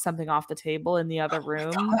knocked something off the table in the other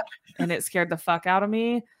room and it scared the fuck out of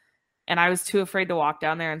me. And I was too afraid to walk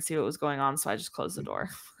down there and see what was going on. So I just closed the door.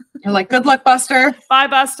 You're like, good luck, Buster. Bye,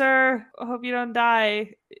 Buster. I hope you don't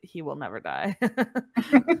die. He will never die.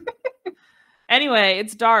 Anyway,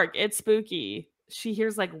 it's dark. It's spooky. She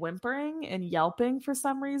hears like whimpering and yelping for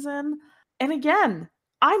some reason. And again,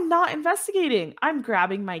 I'm not investigating. I'm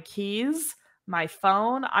grabbing my keys, my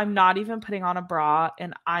phone. I'm not even putting on a bra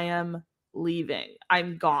and I am leaving.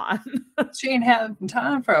 I'm gone. She ain't having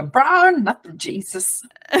time for a bra or nothing, Jesus.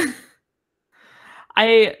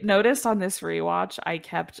 I noticed on this rewatch, I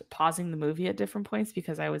kept pausing the movie at different points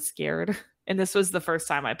because I was scared. And this was the first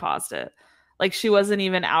time I paused it. Like she wasn't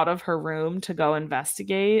even out of her room to go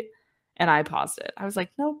investigate. And I paused it. I was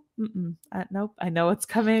like, nope, nope. I know it's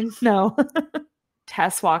coming. No.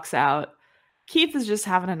 Tess walks out. Keith is just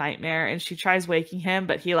having a nightmare and she tries waking him,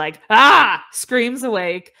 but he like, screams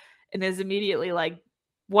awake and is immediately like,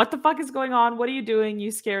 what the fuck is going on? What are you doing?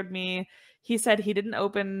 You scared me. He said he didn't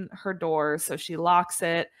open her door, so she locks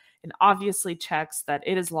it and obviously checks that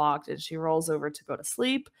it is locked and she rolls over to go to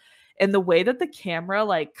sleep. And the way that the camera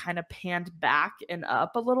like kind of panned back and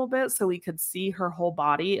up a little bit so we could see her whole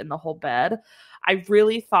body and the whole bed, I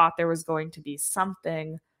really thought there was going to be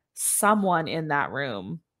someone in that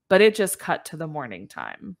room, but it just cut to the morning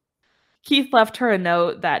time. Keith left her a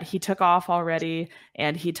note that he took off already,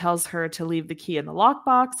 and he tells her to leave the key in the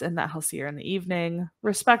lockbox and that he'll see her in the evening.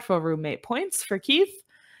 Respectful roommate points for Keith.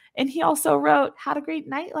 And he also wrote, had a great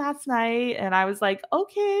night last night. And I was like,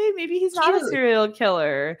 okay, maybe he's not a serial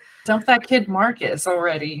killer. Dump that kid Marcus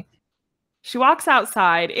already. She walks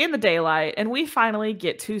outside in the daylight and we finally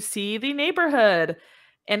get to see the neighborhood.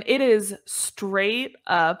 And it is straight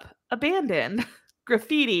up abandoned.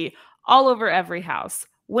 Graffiti all over every house.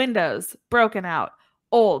 Windows broken out.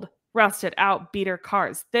 Old, rusted out beater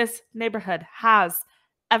cars. This neighborhood has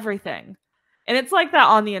everything. And it's like that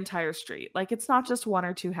on the entire street. Like, it's not just one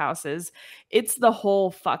or two houses. It's the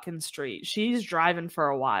whole fucking street. She's driving for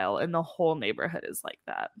a while, and the whole neighborhood is like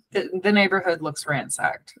that. The neighborhood looks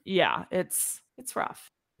ransacked. Yeah, it's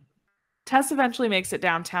rough. Tess eventually makes it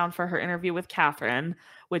downtown for her interview with Catherine,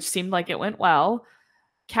 which seemed like it went well.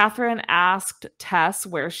 Catherine asked Tess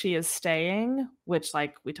where she is staying, which,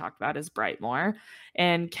 like we talked about, is Brightmoor.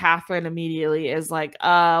 And Catherine immediately is like,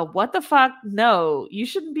 what the fuck? No, you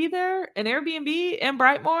shouldn't be there. An Airbnb in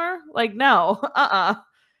Brightmoor? Like, no,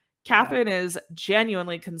 Catherine is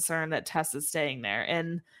genuinely concerned that Tess is staying there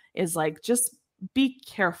and is like, just be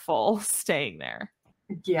careful staying there.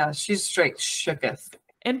 Yeah, she's straight shooketh.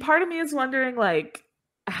 And part of me is wondering, like,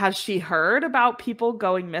 has she heard about people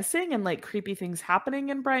going missing and like creepy things happening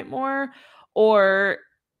in Brightmoor? Or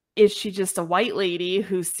is she just a white lady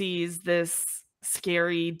who sees this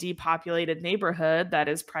scary, depopulated neighborhood that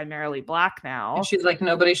is primarily Black now? And she's like,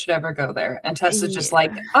 nobody should ever go there. And Tessa's just Yeah.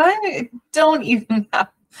 like, I don't even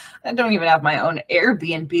have my own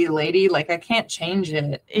Airbnb, lady. Like, I can't change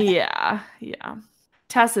it. Yeah.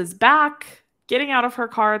 Tessa's back, getting out of her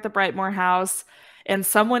car at the Brightmoor house, and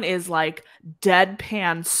someone is like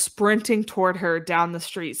deadpan sprinting toward her down the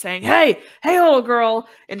street saying, hey, little girl.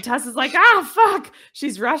 And Tessa's like, fuck.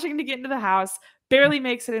 She's rushing to get into the house, barely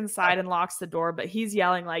makes it inside and locks the door, but he's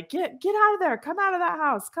yelling like, get out of there. Come out of that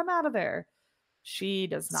house. Come out of there. She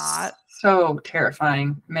does not. So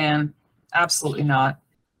terrifying, man. Absolutely not.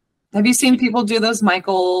 Have you seen people do those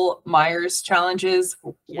Michael Myers challenges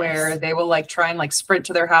where they will like try and like sprint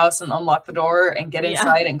to their house and unlock the door and get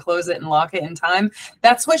inside and close it and lock it in time?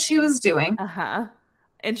 That's what she was doing.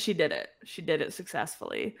 And she did it. She did it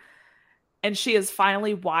successfully. And she is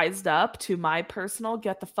finally wised up to my personal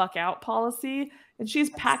get the fuck out policy. And she's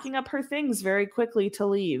packing up her things very quickly to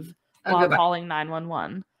leave while calling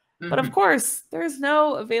 911. But of course, there's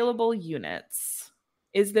no available units.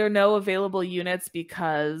 Is there no available units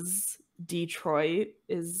because Detroit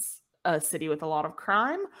is a city with a lot of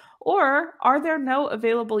crime? Or are there no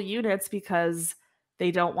available units because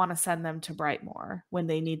they don't want to send them to Brightmoor when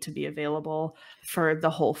they need to be available for the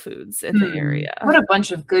Whole Foods in the area? What a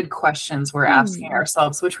bunch of good questions we're asking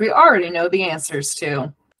ourselves, which we already know the answers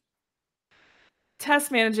to.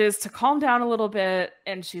 Tess manages to calm down a little bit,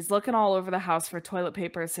 and she's looking all over the house for toilet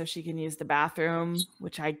paper so she can use the bathroom,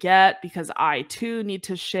 which I get because I too need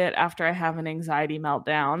to shit after I have an anxiety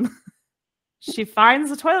meltdown. She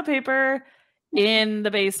finds the toilet paper in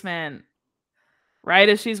the basement. Right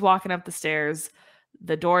as she's walking up the stairs,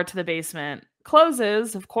 the door to the basement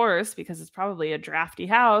closes, of course, because it's probably a drafty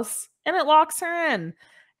house, and it locks her in.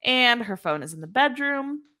 And her phone is in the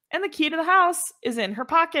bedroom, and the key to the house is in her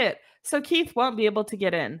pocket. So Keith won't be able to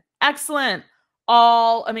get in. Excellent.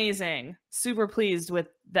 All amazing. Super pleased with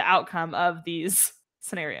the outcome of these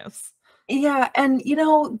scenarios. Yeah, and you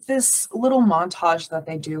know, this little montage that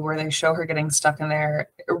they do where they show her getting stuck in there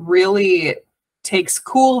really takes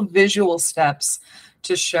cool visual steps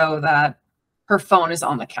to show that her phone is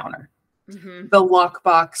on the counter. The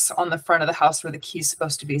lockbox on the front of the house where the key's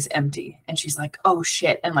supposed to be is empty. And she's like, oh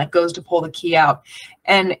shit, and like goes to pull the key out.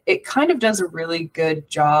 And it kind of does a really good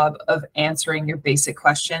job of answering your basic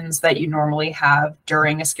questions that you normally have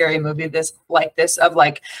during a scary movie this of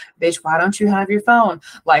like, bitch, why don't you have your phone?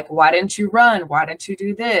 Like, why didn't you run? Why didn't you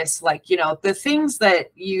do this? Like, you know, the things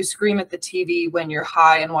that you scream at the TV when you're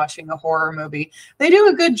high and watching a horror movie, they do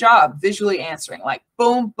a good job visually answering, like,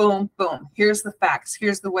 boom, boom, boom. Here's the facts.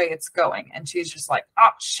 Here's the way it's going. And she's just like, oh,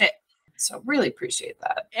 shit. So really appreciate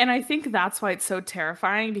that. And I think that's why it's so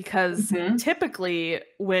terrifying because typically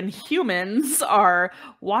when humans are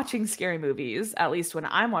watching scary movies, at least when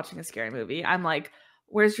I'm watching a scary movie, I'm like,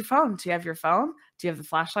 where's your phone? Do you have your phone? Do you have the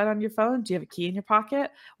flashlight on your phone? Do you have a key in your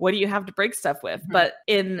pocket? What do you have to break stuff with? But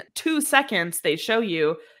in 2 seconds, they show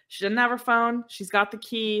you she didn't have her phone. She's got the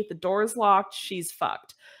key. The door is locked. She's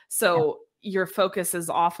fucked. So your focus is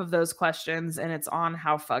off of those questions and it's on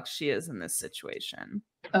how fucked she is in this situation.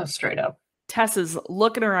 Oh, straight up. Tess is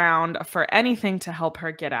looking around for anything to help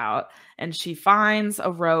her get out, and she finds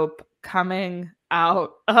a rope coming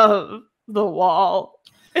out of the wall,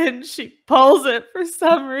 and she pulls it for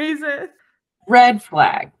some reason. Red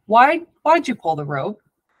flag. Why'd you pull the rope?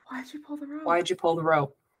 Why'd you pull the rope? Why'd you pull the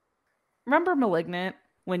rope? Remember Malignant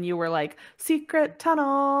when you were like, secret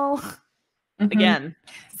tunnel? Again,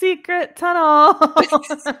 secret tunnel.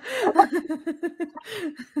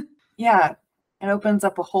 Yeah, it opens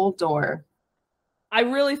up a whole door. I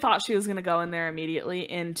really thought she was going to go in there immediately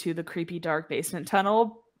into the creepy dark basement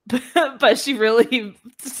tunnel, but she really,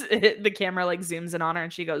 the camera like zooms in on her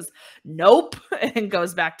and she goes, nope, and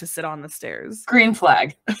goes back to sit on the stairs. Green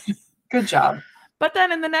flag. Good job. But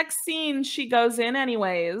then in the next scene, she goes in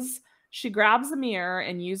anyways. She grabs a mirror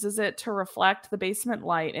and uses it to reflect the basement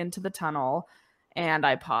light into the tunnel. And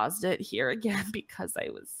I paused it here again because I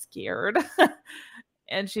was scared.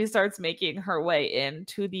 And she starts making her way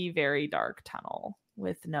into the very dark tunnel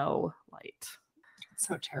with no light. It's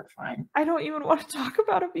so terrifying. I don't even want to talk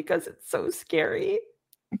about it because it's so scary.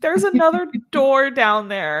 There's another door down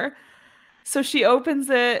there. So she opens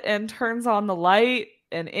it and turns on the light,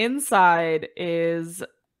 and inside is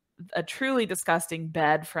a truly disgusting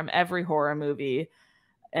bed from every horror movie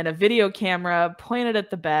and a video camera pointed at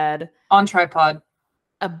the bed. On tripod.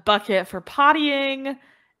 A bucket for pottying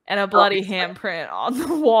and a bloody handprint on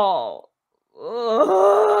the wall.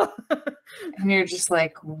 And you're just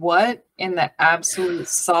like, what in the absolute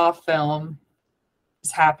Saw film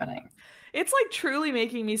is happening? It's like truly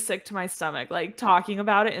making me sick to my stomach, like talking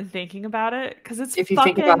about it and thinking about it, because it's If you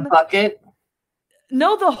fucking think about Bucket,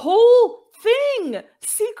 no, the whole thing.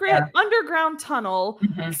 Secret Yeah. underground tunnel,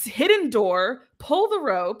 hidden door, pull the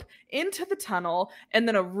rope into the tunnel, and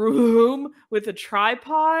then a room with a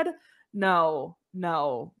tripod. No.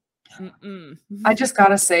 Mm-mm. I just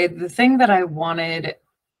gotta say, the thing that I wanted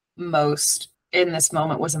most in this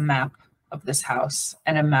moment was a map of this house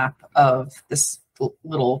and a map of this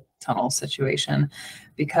little tunnel situation,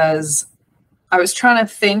 because I was trying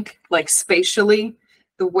to think like spatially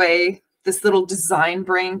the way this little design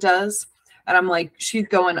brain does. And I'm like, she's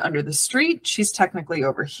going under the street. She's technically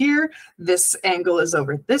over here. This angle is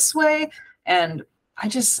over this way. And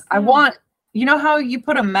I want, you know how you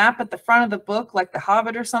put a map at the front of the book, like The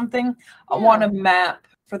Hobbit or something? I want a map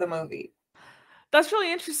for the movie. That's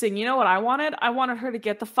really interesting. You know what I wanted? I wanted her to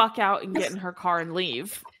get the fuck out and get in her car and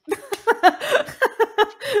leave.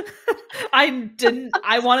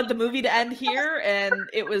 I wanted the movie to end here, and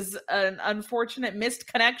it was an unfortunate missed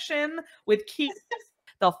connection with Keith.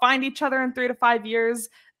 They'll find each other in 3 to 5 years.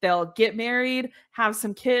 They'll get married, have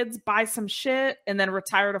some kids, buy some shit, and then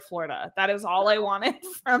retire to Florida. That is all I wanted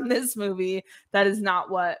from this movie. That is not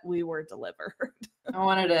what we were delivered. I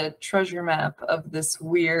wanted a treasure map of this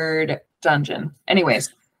weird dungeon.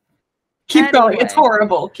 Anyways, keep going. It's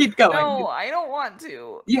horrible. Keep going. No, I don't want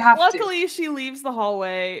to. You have Luckily, she leaves the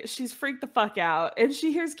hallway. She's freaked the fuck out, and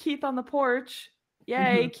she hears Keith on the porch.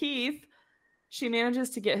 Yay, Keith. She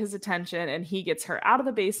manages to get his attention, and he gets her out of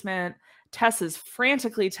the basement. Tess is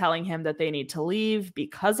frantically telling him that they need to leave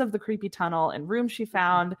because of the creepy tunnel and room she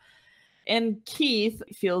found. And Keith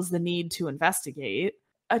feels the need to investigate.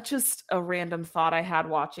 Just a random thought I had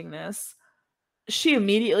watching this. She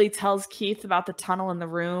immediately tells Keith about the tunnel in the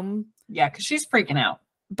room. Yeah, because she's freaking out.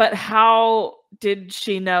 But how did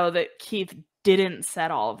she know that Keith didn't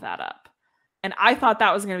set all of that up? And I thought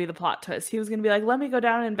that was going to be the plot twist. He was going to be like, let me go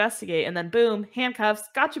down and investigate. And then boom, handcuffs.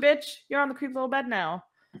 Gotcha, bitch. You're on the creepy little bed now.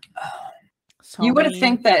 So you would have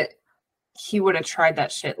think that he would have tried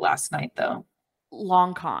that shit last night, though.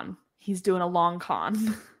 Long con. He's doing a long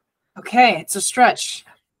con. Okay, it's a stretch.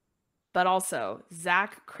 But also,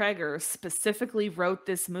 Zach Kreger specifically wrote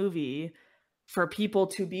this movie for people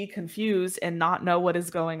to be confused and not know what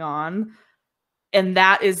is going on. And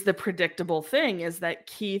that is the predictable thing, is that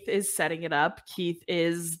Keith is setting it up. Keith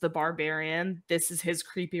is the barbarian. This is his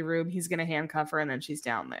creepy room. He's going to handcuff her, and then she's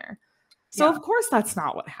down there. So, of course, that's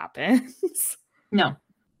not what happens. No.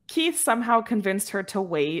 Keith somehow convinced her to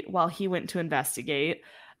wait while he went to investigate.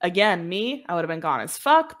 Again, me, I would have been gone as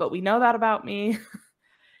fuck, but we know that about me.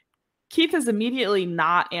 Keith is immediately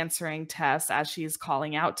not answering Tess as she's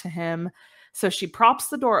calling out to him. So she props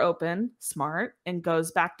the door open, smart, and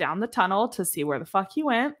goes back down the tunnel to see where the fuck he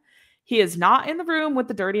went. He is not in the room with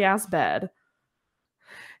the dirty ass bed.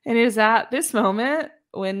 And it is at this moment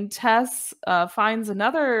when Tess finds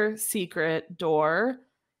another secret door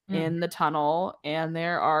in the tunnel, and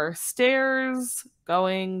there are stairs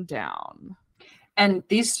going down. And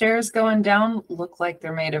these stairs going down look like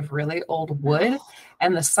they're made of really old wood,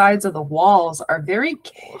 and the sides of the walls are very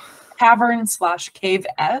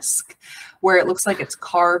cavern/cave-esque, where it looks like it's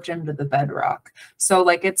carved into the bedrock. So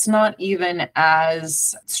like it's not even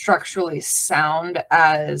as structurally sound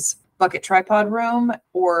as Bucket Tripod Room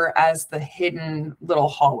or as the hidden little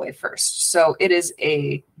hallway first. So it is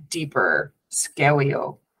a deeper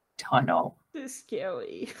Scarier tunnel.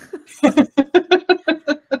 Scary.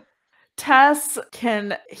 Tess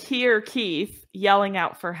can hear Keith yelling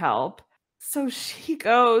out for help. So she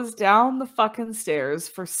goes down the fucking stairs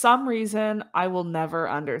for some reason I will never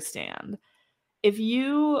understand. If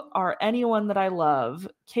you are anyone that I love,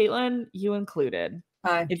 Caitlin, you included.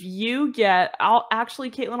 Hi. If you get,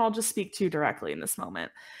 Caitlin, I'll just speak to you directly in this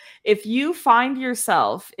moment. If you find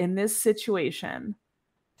yourself in this situation,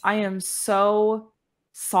 I am so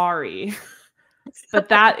sorry. But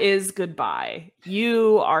that is goodbye.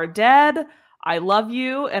 You are dead. I love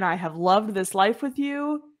you, and I have loved this life with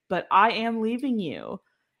you, but I am leaving you.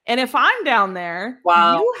 And if I'm down there,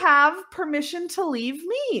 you have permission to leave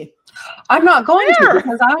me. I'm not going to,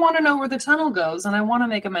 because I want to know where the tunnel goes, and I want to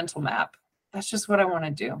make a mental map. That's just what I want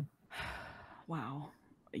to do. Wow.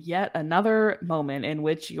 Yet another moment in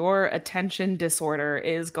which your attention disorder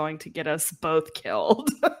is going to get us both killed.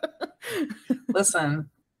 Listen,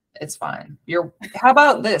 it's fine. How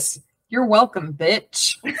about this? You're welcome,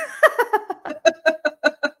 bitch.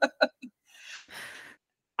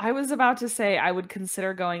 I was about to say I would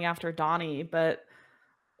consider going after Donnie, but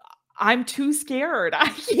I'm too scared. I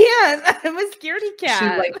can't. I'm a scaredy cat.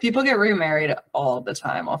 Shoot, like, people get remarried all the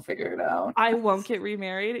time. I'll figure it out. I won't get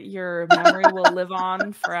remarried. Your memory will live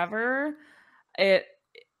on forever.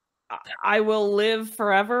 I will live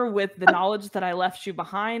forever with the knowledge that I left you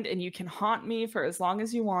behind, and you can haunt me for as long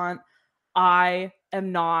as you want. I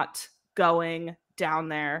am not going down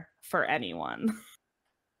there for anyone.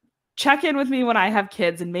 Check in with me when I have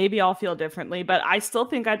kids, and maybe I'll feel differently, but I still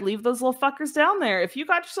think I'd leave those little fuckers down there. If you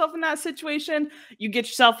got yourself in that situation, you get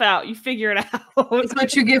yourself out. You figure it out. That's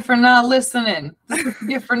what you get for not listening. That's what you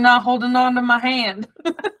get for not holding on to my hand.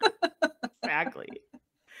 Exactly.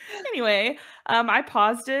 Anyway, I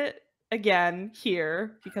paused it again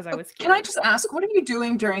here because I was scared. Can I just ask, what are you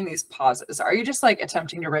doing during these pauses? Are you just like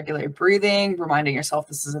attempting to regulate breathing, reminding yourself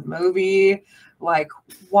this is a movie? Like,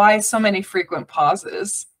 why so many frequent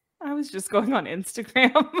pauses? I was just going on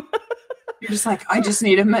Instagram. You're just like, I just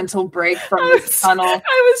need a mental break from this tunnel.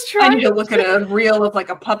 I was trying. I need to look at a reel of like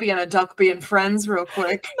a puppy and a duck being friends real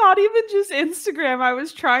quick. Not even just Instagram. I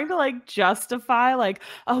was trying to like justify like,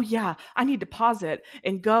 oh yeah, I need to pause it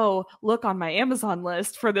and go look on my Amazon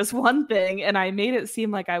list for this one thing. And I made it seem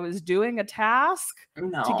like I was doing a task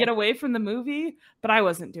to get away from the movie, but I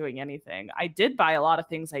wasn't doing anything. I did buy a lot of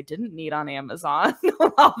things I didn't need on Amazon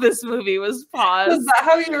while this movie was paused. Was that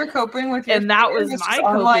how you were coping with your And that was my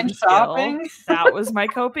online shopping. That was my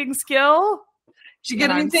coping skill. Did you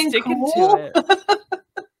get anything cool? To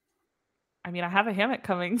it. I mean, I have a hammock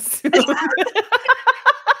coming soon.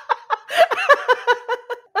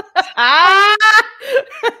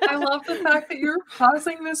 I love the fact that you're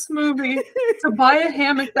pausing this movie to buy a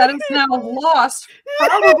hammock that is now lost,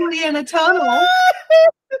 probably in a tunnel,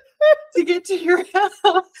 to get to your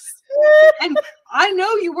house. And I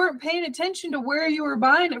know you weren't paying attention to where you were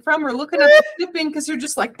buying it from or looking at the shipping because you're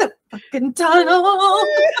just like, the fucking tunnel.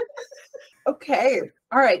 Okay.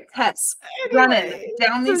 All right, Tess, running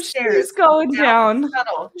down these stairs. She's going down.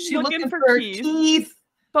 She's looking for Keith.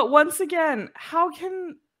 But once again, how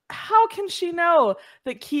can she know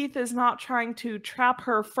that Keith is not trying to trap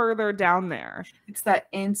her further down there? It's that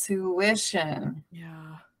intuition.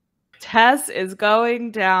 Yeah. Tess is going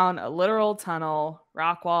down a literal tunnel.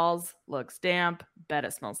 Rock walls, looks damp. Bet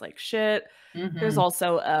it smells like shit. Mm-hmm. There's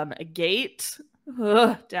also a gate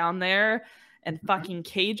down there and fucking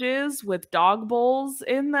cages with dog bowls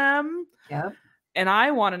in them. Yep. And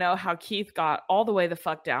I want to know how Keith got all the way the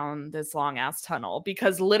fuck down this long ass tunnel,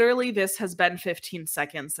 because literally this has been 15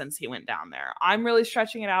 seconds since he went down there. I'm really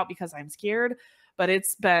stretching it out because I'm scared, but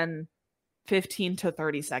it's been 15 to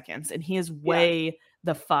 30 seconds and he is way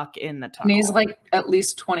the fuck in the tunnel. And he's like at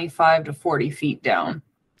least 25 to 40 feet down.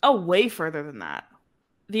 Oh, way further than that.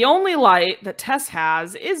 The only light that Tess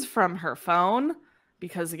has is from her phone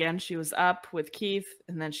because, again, she was up with Keith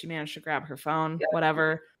and then she managed to grab her phone,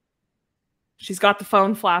 whatever. She's got the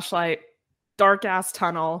phone flashlight, dark ass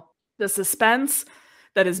tunnel. The suspense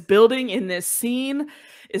that is building in this scene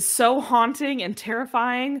is so haunting and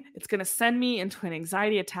terrifying. It's going to send me into an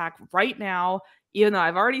anxiety attack right now, even though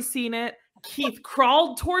I've already seen it. Keith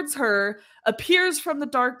crawled towards her, appears from the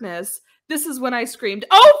darkness. This is when I screamed,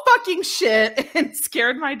 "Oh, fucking shit," and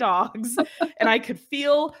scared my dogs. And I could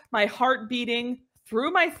feel my heart beating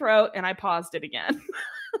through my throat, and I paused it again.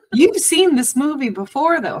 You've seen this movie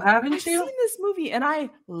before, though, haven't you? I've seen this movie, and I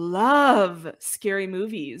love scary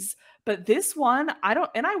movies. But this one, I don't,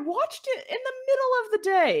 and I watched it in the middle of the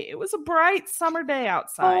day. It was a bright summer day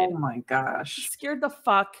outside. Oh my gosh. It scared the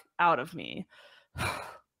fuck out of me. I'm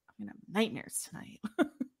gonna have nightmares tonight.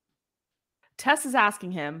 Tess is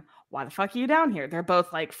asking him, "Why the fuck are you down here?" They're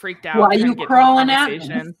both like freaked out. Why are you crawling at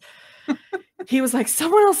me? He was like,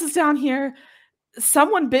 "Someone else is down here.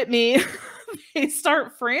 Someone bit me." They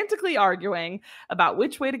start frantically arguing about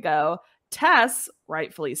which way to go. Tess,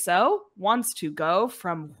 rightfully so, wants to go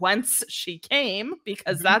from whence she came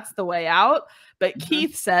because that's the way out. But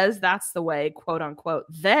Keith says that's the way, quote unquote,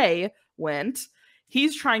 they went.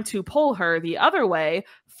 He's trying to pull her the other way,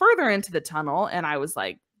 further into the tunnel. And I was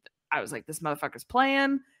like, this motherfucker's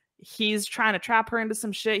playing. He's trying to trap her into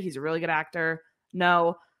some shit. He's a really good actor.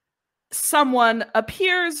 No. Someone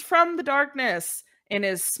appears from the darkness and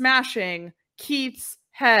is smashing Keith's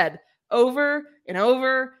head over and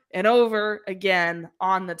over and over again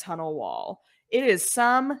on the tunnel wall. It is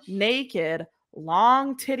some naked,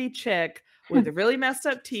 long titty chick with really messed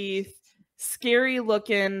up teeth, scary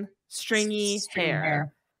looking, stringy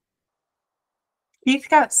hair. Keith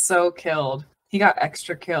got so killed. He got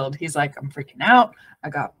extra killed. He's like, "I'm freaking out. I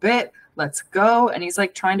got bit. Let's go." And he's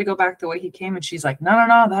like trying to go back the way he came. And she's like, no,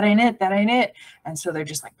 that ain't it. That ain't it. And so they're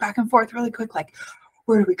just like back and forth really quick. Like,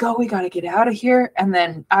 where do we go? We got to get out of here. And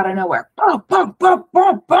then out of nowhere, boom, boom, boom,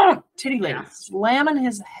 boom, boom, titty lady slamming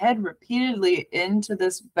his head repeatedly into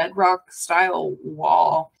this bedrock style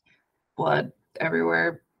wall. Blood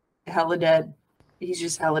everywhere. Hella dead. He's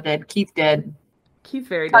just hella dead. Keith dead. Keith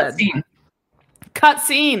very dead. Cut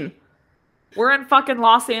scene. We're in fucking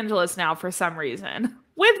Los Angeles now for some reason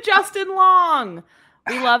with Justin Long.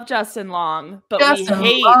 We love Justin Long, but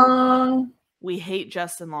we hate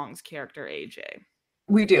Justin Long's character AJ.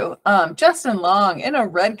 We do. Justin Long in a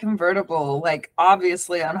red convertible, like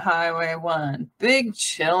obviously on Highway 1, big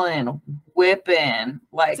chillin', whipping,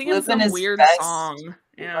 like singing living some his weird best song.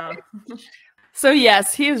 Yeah. So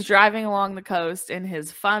yes, he is driving along the coast in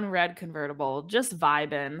his fun red convertible, just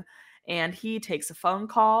vibing, and he takes a phone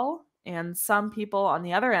call. And some people on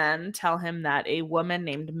the other end tell him that a woman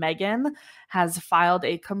named Megan has filed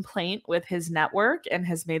a complaint with his network and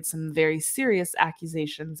has made some very serious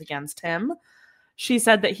accusations against him. She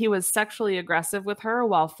said that he was sexually aggressive with her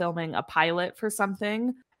while filming a pilot for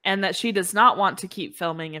something, and that she does not want to keep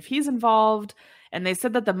filming if he's involved. And they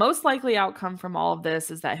said that the most likely outcome from all of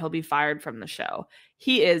this is that he'll be fired from the show.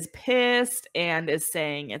 He is pissed and is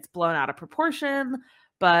saying it's blown out of proportion,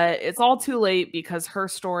 but it's all too late because her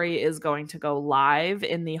story is going to go live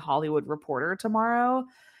in the Hollywood Reporter tomorrow.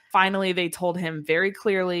 Finally, they told him very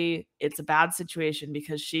clearly it's a bad situation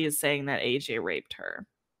because she is saying that AJ raped her.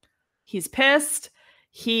 He's pissed.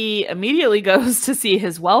 He immediately goes to see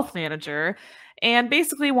his wealth manager and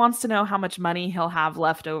basically wants to know how much money he'll have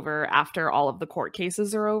left over after all of the court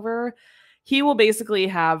cases are over. He will basically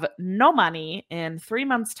have no money in 3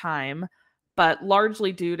 months' time, but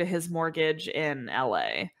largely due to his mortgage in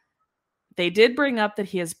LA. They did bring up that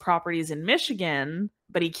he has properties in Michigan,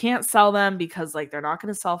 but he can't sell them because they're not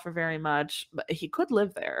going to sell for very much. But he could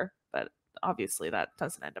live there, but obviously that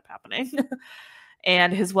doesn't end up happening.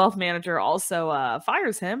 And his wealth manager also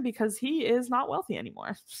fires him because he is not wealthy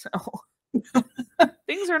anymore. So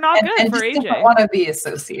things are not good for AJ. Don't want to be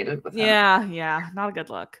associated with him. Yeah, not a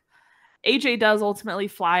good look. AJ does ultimately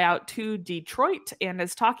fly out to Detroit and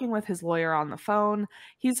is talking with his lawyer on the phone.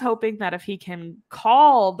 He's hoping that if he can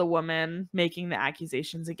call the woman making the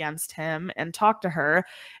accusations against him and talk to her,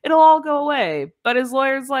 it'll all go away. But his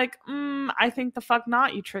lawyer's like, I think the fuck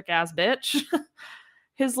not, you trick ass bitch.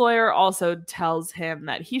 His lawyer also tells him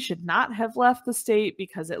that he should not have left the state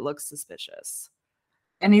because it looks suspicious.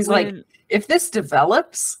 And he's like, if this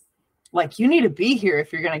develops, you need to be here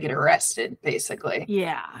if you're going to get arrested, basically.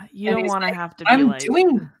 Yeah. You don't want to have to be I'm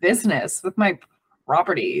doing business with my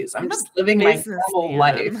properties. I'm just living my normal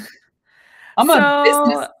life. I'm a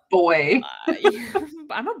business boy.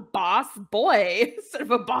 I'm a boss boy instead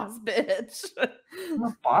of a boss bitch. I'm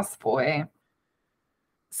a boss boy.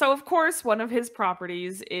 So, of course, one of his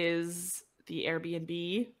properties is the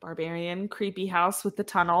Airbnb Barbarian creepy house with the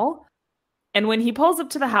tunnel. And when he pulls up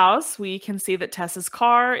to the house, we can see that Tess's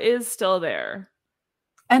car is still there.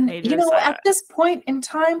 And, at this point in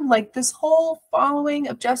time, this whole following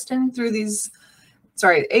of Justin through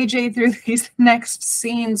AJ through these next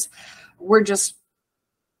scenes, we're just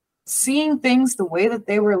seeing things the way that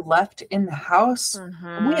they were left in the house.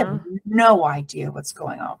 And we have no idea what's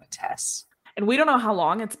going on with Tess. And we don't know how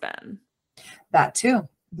long it's been. That too.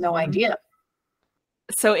 No idea.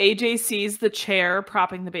 So AJ sees the chair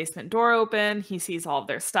propping the basement door open. He sees all of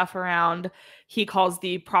their stuff around. He calls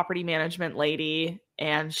the property management lady,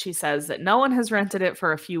 and she says that no one has rented it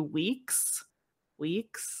for a few weeks.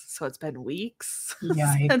 So it's been weeks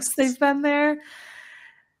since they've been there.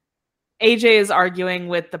 AJ is arguing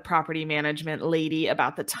with the property management lady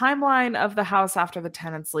about the timeline of the house after the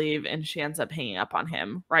tenants leave, and she ends up hanging up on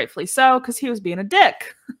him, rightfully so, because he was being a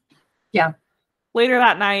dick. Yeah. Later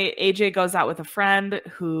that night, AJ goes out with a friend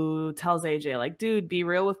who tells AJ, dude, be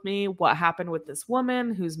real with me. What happened with this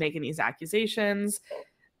woman who's making these accusations?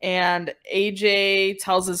 And AJ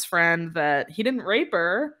tells his friend that he didn't rape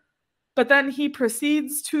her, but then he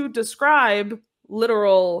proceeds to describe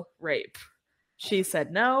literal rape. She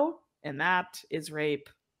said no, and that is rape.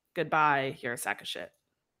 Goodbye, you're a sack of shit.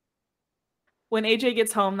 When AJ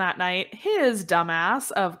gets home that night, his dumbass,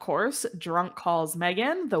 of course, drunk calls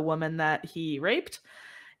Megan, the woman that he raped,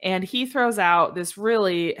 and he throws out this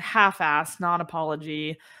really half-assed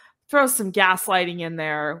non-apology, throws some gaslighting in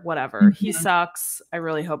there, whatever. He sucks. I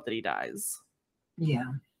really hope that he dies.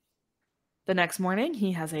 Yeah. The next morning,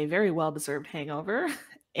 he has a very well-deserved hangover,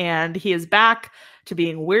 and he is back to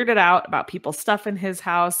being weirded out about people's stuff in his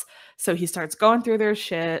house, so he starts going through their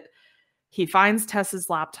shit. He finds Tess's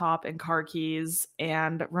laptop and car keys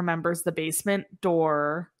and remembers the basement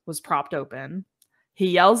door was propped open.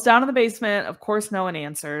 He yells down in the basement. Of course, no one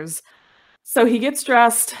answers. So he gets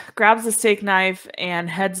dressed, grabs a steak knife, and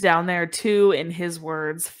heads down there to, in his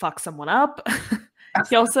words, fuck someone up.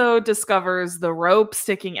 He also discovers the rope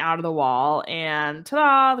sticking out of the wall, and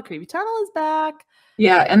ta-da, the creepy tunnel is back.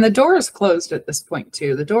 Yeah, and the door is closed at this point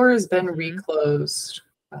too. The door has been Mhm. reclosed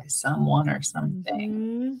by someone or something.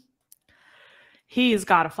 Mhm. He's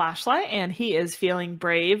got a flashlight and he is feeling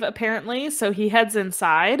brave, apparently. So he heads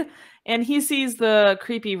inside and he sees the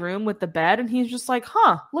creepy room with the bed and he's just like,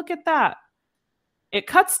 huh, look at that. It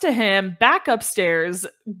cuts to him back upstairs,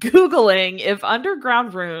 Googling if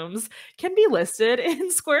underground rooms can be listed in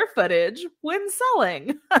square footage when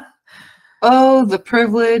selling. Oh, the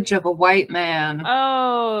privilege of a white man.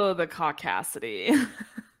 Oh, the caucasity.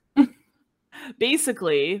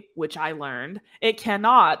 Basically, which I learned, it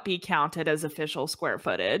cannot be counted as official square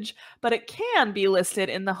footage, but it can be listed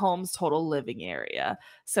in the home's total living area.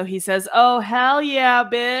 So he says, oh, hell yeah,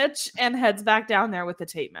 bitch, and heads back down there with the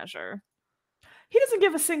tape measure. He doesn't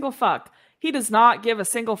give a single fuck. He does not give a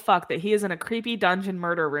single fuck that he is in a creepy dungeon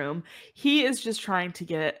murder room. He is just trying to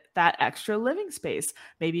get that extra living space.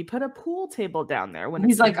 Maybe put a pool table down there. When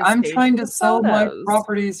He's like, it's I'm trying to sell my photos.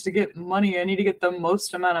 properties to get money. I need to get the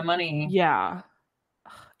most amount of money. Yeah.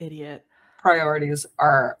 Ugh, idiot. Priorities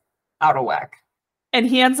are out of whack. And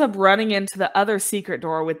he ends up running into the other secret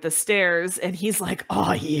door with the stairs, and he's like,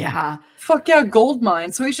 oh, yeah. Fuck yeah, gold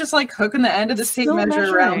mine. So he's just like hooking the end of the tape Still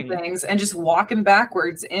measure around measuring. things and just walking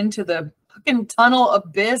backwards into the fucking tunnel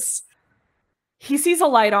abyss. He sees a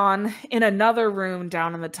light on in another room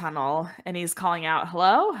down in the tunnel, and he's calling out,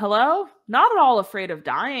 hello? Hello? Not at all afraid of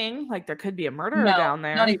dying. Like there could be a murderer down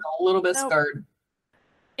there. Not even a little bit Nope. scared.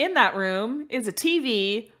 In that room is a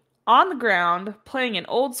TV on the ground playing an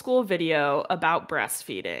old school video about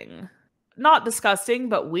breastfeeding. Not disgusting,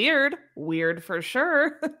 but weird. Weird for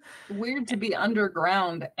sure. Weird to be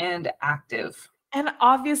underground and active. And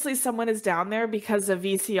obviously someone is down there because a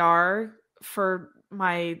VCR, for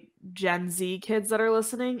my Gen Z kids that are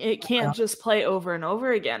listening, it can't just play over and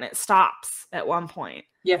over again. It stops at one point.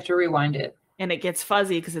 You have to rewind it. And it gets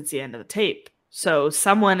fuzzy because it's the end of the tape. So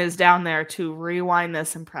someone is down there to rewind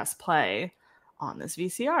this and press play on this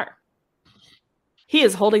VCR. He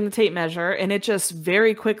is holding the tape measure and it just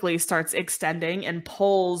very quickly starts extending and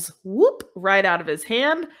pulls whoop right out of his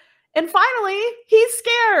hand. And finally, he's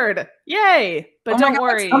scared. Yay. But don't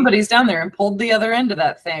worry. Somebody's down there and pulled the other end of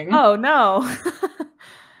that thing. Oh, no.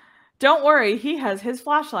 Don't worry. He has his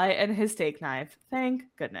flashlight and his steak knife. Thank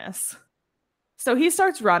goodness. So he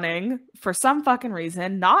starts running for some fucking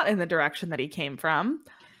reason, not in the direction that he came from.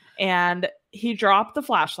 And he dropped the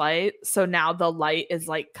flashlight. So now the light is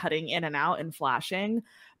like cutting in and out and flashing.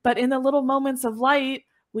 But in the little moments of light,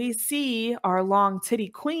 we see our long titty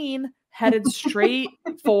queen headed straight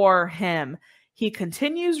for him. He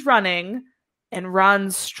continues running and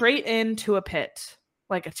runs straight into a pit,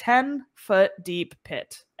 like a 10-foot deep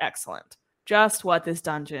pit. Excellent. Just what this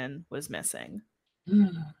dungeon was missing.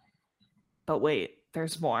 But wait,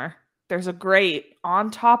 there's more. There's a grate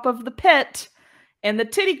on top of the pit, and the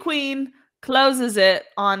titty queen closes it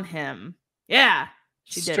on him. Yeah,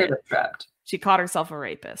 she did it. Trapped. She caught herself a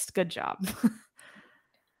rapist. Good job.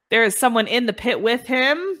 There is someone in the pit with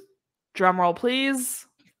him. Drum roll, please.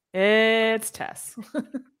 It's Tess.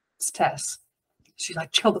 It's Tess. She's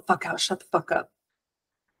like, chill the fuck out. Shut the fuck up.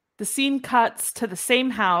 The scene cuts to the same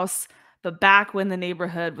house, but back when the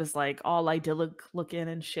neighborhood was like all idyllic looking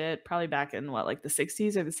and shit, probably back in what, like the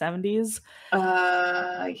 60s or the 70s?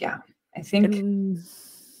 Yeah. I think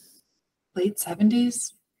late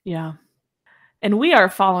 70s. Yeah. And we are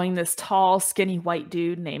following this tall, skinny white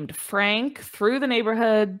dude named Frank through the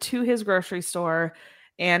neighborhood to his grocery store.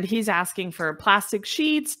 And he's asking for plastic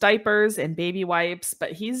sheets, diapers, and baby wipes.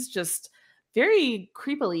 But he's just very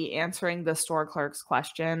creepily answering the store clerk's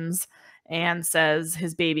questions and says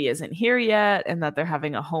his baby isn't here yet and that they're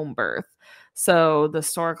having a home birth. So the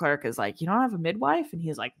store clerk is like, you don't have a midwife? And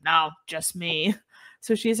he's like, no, just me.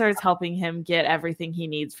 So she starts helping him get everything he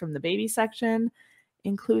needs from the baby section,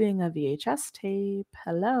 including a VHS tape.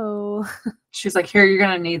 Hello. She's like, here, you're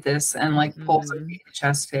going to need this. And like pulls a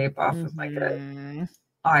VHS tape off of like a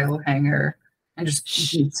aisle hanger and just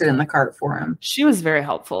keeps it in the cart for him. She was very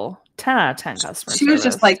helpful. 10 out of 10 customer She was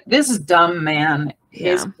just like, this is dumb, man.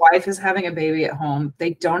 His wife is having a baby at home.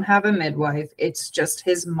 They don't have a midwife. It's just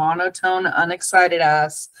his monotone, unexcited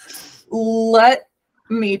ass. Let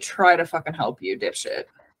me try to fucking help you, dipshit.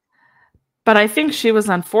 But I think she was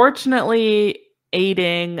unfortunately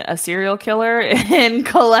aiding a serial killer in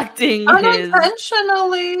collecting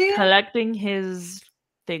his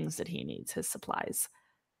things that he needs, his supplies.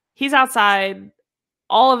 He's outside.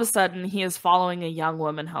 All of a sudden, he is following a young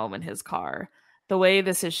woman home in his car. The way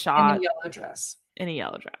this is In shot a yellow dress. in a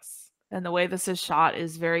yellow dress. And the way this is shot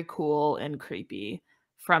is very cool and creepy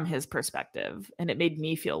from his perspective. And it made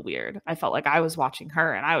me feel weird. I felt like I was watching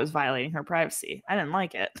her and I was violating her privacy. I didn't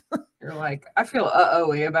like it. You're like, I feel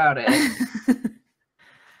uh-oh-y about it.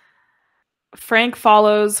 Frank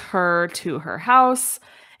follows her to her house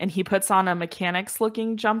and he puts on a mechanic's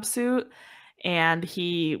looking jumpsuit and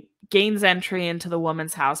he gains entry into the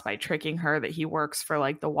woman's house by tricking her that he works for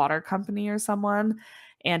like the water company or someone.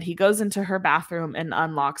 And he goes into her bathroom and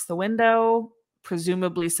unlocks the window,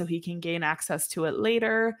 presumably so he can gain access to it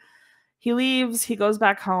later. He leaves, he goes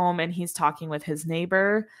back home, and he's talking with his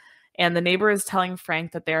neighbor. And the neighbor is telling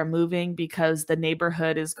Frank that they're moving because the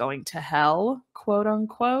neighborhood is going to hell, quote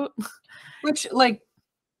unquote. Which, like,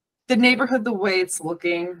 the neighborhood, the way it's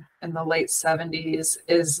looking in the late 70s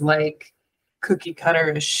is like cookie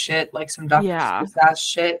cutter as shit, like some Dr. Seuss ass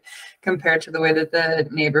shit, compared to the way that the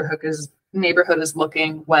neighborhood is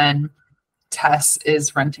looking when Tess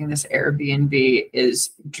is renting this Airbnb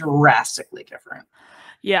is drastically different.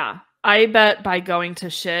 Yeah. I bet by going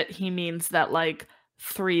to shit, he means that like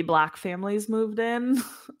 3 black families moved in,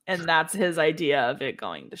 and that's his idea of it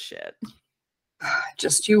going to shit.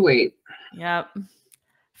 Just you wait. Yep.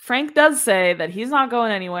 Frank does say that he's not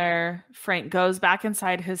going anywhere. Frank goes back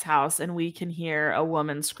inside his house, and we can hear a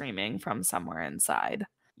woman screaming from somewhere inside.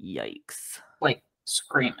 Yikes. Like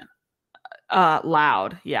screaming.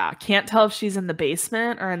 Loud. Yeah. Can't tell if she's in the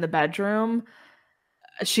basement or in the bedroom.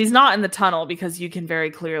 She's not in the tunnel because you can very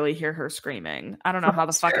clearly hear her screaming. I don't know how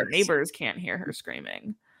the fucking neighbors can't hear her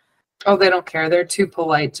screaming. Oh, they don't care. They're too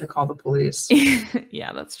polite to call the police.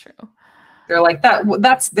 Yeah, that's true. They're like,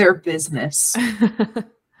 that's their business.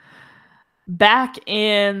 Back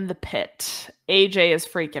in the pit, AJ is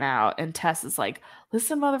freaking out, and Tess is like,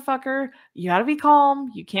 listen, motherfucker, you gotta be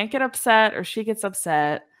calm. You can't get upset, or she gets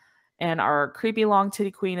upset. And our creepy long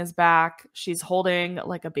titty queen is back. She's holding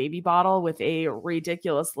like a baby bottle with a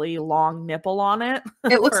ridiculously long nipple on it.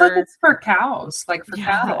 It looks like it's for cows, like for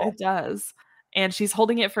cattle. It does. And she's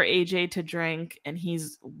holding it for AJ to drink, and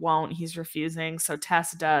he's refusing. So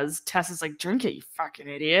Tess does. Tess is like, drink it, you fucking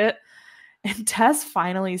idiot. And Tess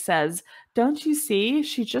finally says, don't you see?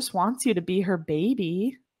 She just wants you to be her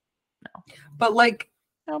baby. No. But like,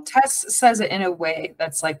 Tess says it in a way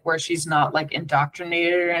that's like where she's not like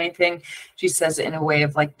indoctrinated or anything. She says it in a way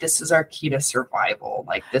of like, this is our key to survival.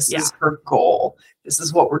 Like, this is her goal. This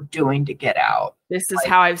is what we're doing to get out. This is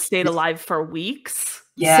how I've stayed alive for weeks.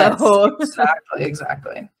 Yes, so.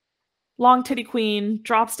 Exactly. Long titty queen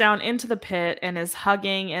drops down into the pit and is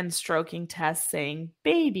hugging and stroking Tess, saying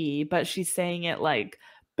baby, but she's saying it like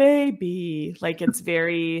baby. Like, it's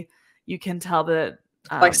very, you can tell that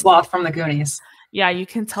like Sloth from the Goonies. Yeah, you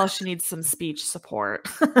can tell she needs some speech support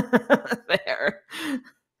there.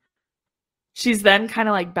 She's then kind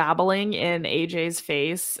of like babbling in AJ's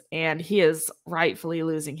face, and he is rightfully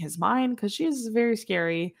losing his mind because she is very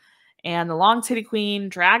scary. And the long titty queen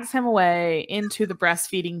drags him away into the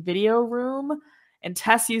breastfeeding video room, and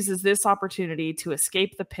Tess uses this opportunity to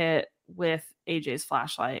escape the pit with AJ's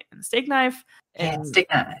flashlight and the steak knife. And steak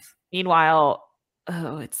knife. Meanwhile,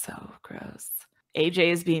 oh, it's so gross.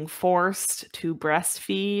 AJ is being forced to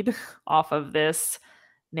breastfeed off of this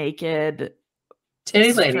naked,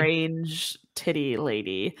 strange titty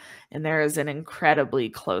lady. And there is an incredibly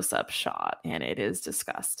close-up shot, and it is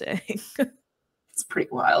disgusting. It's pretty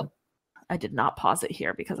wild. I did not pause it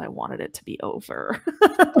here because I wanted it to be over.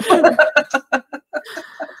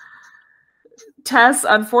 Tess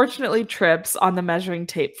unfortunately trips on the measuring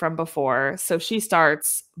tape from before, so she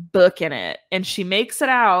starts booking it, and she makes it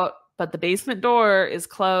out, but the basement door is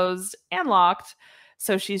closed and locked.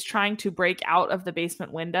 So she's trying to break out of the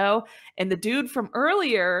basement window. And the dude from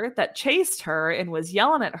earlier that chased her and was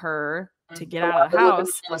yelling at her to get out of the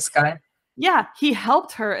house. This guy. Yeah, he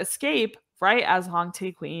helped her escape right as Long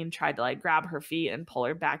Titty Queen tried to like grab her feet and pull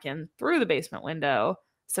her back in through the basement window.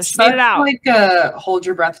 So she made it out. Like a hold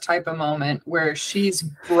your breath type of moment where she's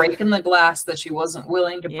breaking the glass that she wasn't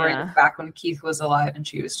willing to break back when Keith was alive, and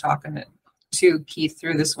she was talking to Keith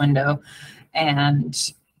through this window.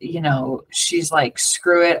 And, you know, she's like,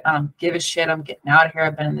 screw it. I don't give a shit. I'm getting out of here.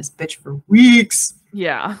 I've been in this bitch for weeks.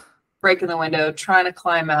 Yeah. Breaking the window, trying to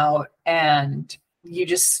climb out. And you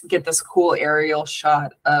just get this cool aerial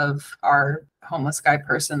shot of our homeless guy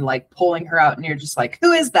person, like pulling her out. And you're just like,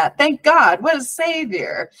 who is that? Thank God. What a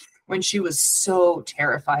savior. When she was so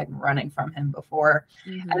terrified and running from him before.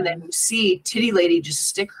 Mm-hmm. And then you see Titty Lady just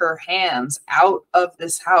stick her hands out of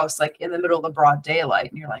this house, like in the middle of the broad daylight.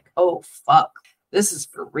 And you're like, oh, fuck, this is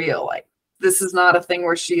for real. Like, this is not a thing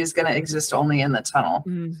where she is going to exist only in the tunnel.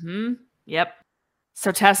 Mm-hmm. Yep.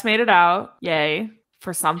 So Tess made it out. Yay.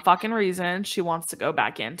 For some fucking reason, she wants to go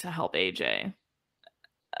back in to help AJ.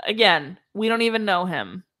 Again, we don't even know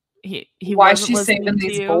him. He Why is wasn't she listening saving to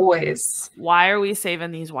these you. boys? Why are we saving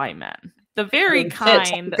these white men? The very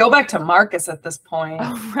kind... Go back to Marcus at this point.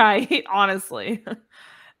 Right, honestly.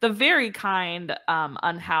 The very kind,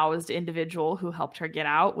 unhoused individual who helped her get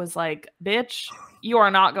out was like, bitch, you are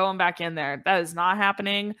not going back in there. That is not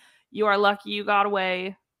happening. You are lucky you got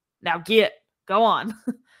away. Now go on.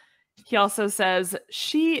 He also says,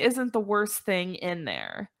 she isn't the worst thing in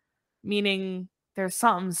there, meaning there's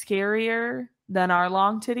something scarier than our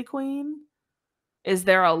long titty queen. Is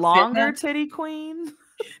there a longer titty queen?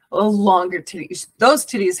 A longer titties. Those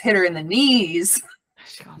titties hit her in the knees.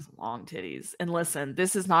 She calls them long titties. And listen,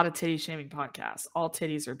 this is not a titty shaming podcast. All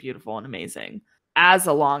titties are beautiful and amazing. As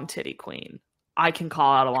a long titty queen, I can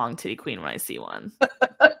call out a long titty queen when I see one.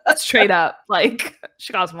 Straight up. Like,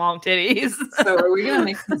 she got some long titties. So are we going to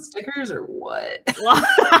make some stickers or what?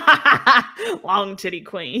 Long titty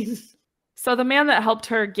queen. So the man that helped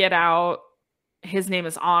her get out, his name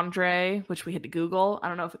is Andre, which we had to Google. I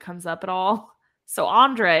don't know if it comes up at all. So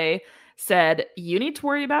Andre said, you need to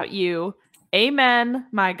worry about you. Amen,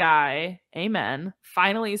 my guy. Amen.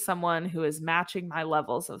 Finally, someone who is matching my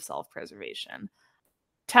levels of self-preservation.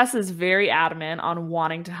 Tess is very adamant on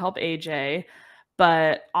wanting to help AJ,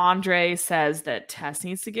 but Andre says that Tess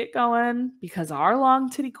needs to get going because our long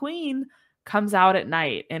titty queen comes out at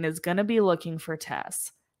night and is going to be looking for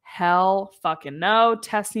Tess. Hell fucking no.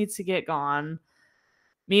 Tess needs to get gone.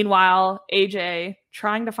 Meanwhile, AJ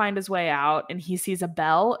trying to find his way out, and he sees a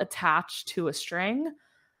bell attached to a string.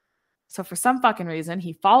 So for some fucking reason,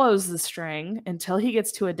 he follows the string until he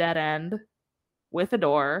gets to a dead end with a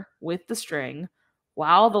door with the string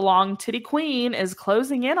while the long titty queen is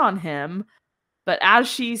closing in on him. But as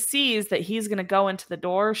she sees that he's going to go into the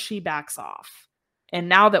door, she backs off. And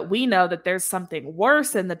now that we know that there's something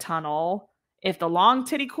worse in the tunnel, if the long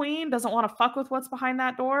titty queen doesn't want to fuck with what's behind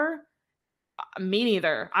that door, me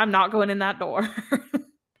neither. I'm not going in that door.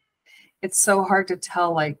 It's so hard to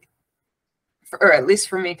tell, like, or at least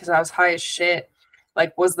for me, because I was high as shit.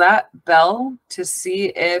 Like, was that bell to see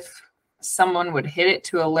if someone would hit it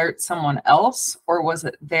to alert someone else, or was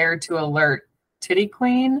it there to alert Titty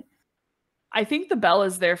Queen? I think the bell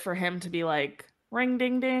is there for him to be like, ring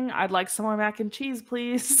ding ding, I'd like some more mac and cheese,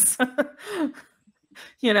 please.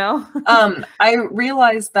 You know? I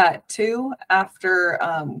realized that too after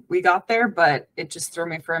we got there, but it just threw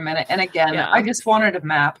me for a minute. And again, yeah. I just wanted a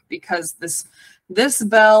map because this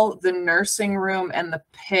bell, the nursing room, and the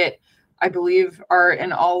pit, I believe, are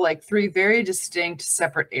in all like three very distinct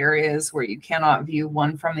separate areas where you cannot view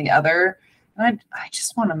one from the other. And I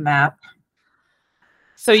just want a map.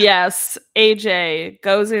 So yes, AJ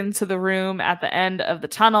goes into the room at the end of the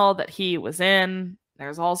tunnel that he was in.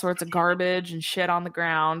 There's all sorts of garbage and shit on the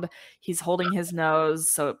ground. He's holding his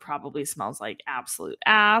nose, so it probably smells like absolute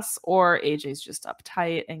ass, or AJ's just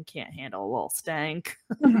uptight and can't handle a little stank.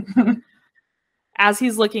 As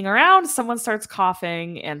he's looking around, someone starts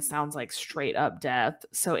coughing and sounds like straight up death.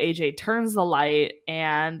 So AJ turns the light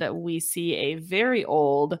and we see a very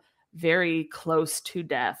old, very close to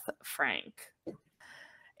death Frank.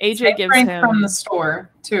 AJ gives Frank him from the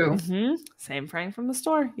store too. Mm-hmm. Same Frank from the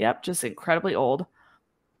store. Yep, just incredibly old.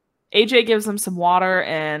 AJ gives him some water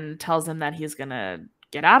and tells him that he's gonna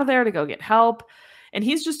get out of there to go get help. And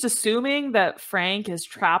he's just assuming that Frank is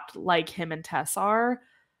trapped like him and Tess are.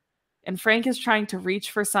 And Frank is trying to reach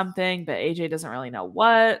for something, but AJ doesn't really know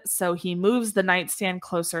what. So he moves the nightstand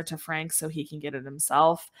closer to Frank so he can get it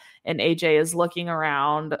himself. And AJ is looking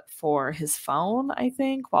around for his phone, I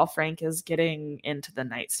think, while Frank is getting into the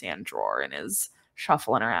nightstand drawer and is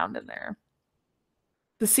shuffling around in there.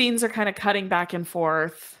 The scenes are kind of cutting back and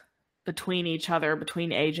forth between each other, between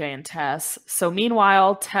AJ and Tess. So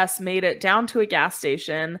meanwhile, Tess made it down to a gas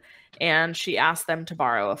station and she asked them to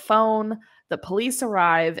borrow a phone. The police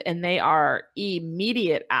arrive and they are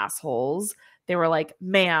immediate assholes. They were like,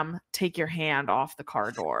 ma'am, take your hand off the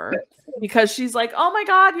car door. Because she's like, oh my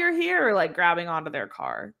God, you're here. Like grabbing onto their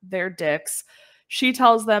car. They're dicks. She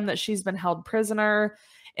tells them that she's been held prisoner.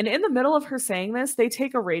 And in the middle of her saying this, they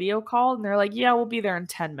take a radio call and they're like, yeah, we'll be there in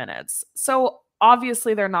 10 minutes. So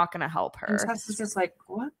obviously they're not going to help her. And Tess is just like,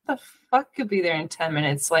 what the fuck could be there in 10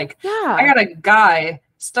 minutes? Like, yeah. I got a guy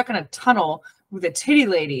stuck in a tunnel with a titty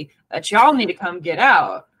lady that y'all need to come get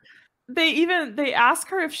out. They ask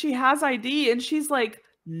her if she has ID and she's like,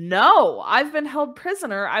 no, I've been held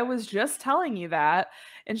prisoner. I was just telling you that.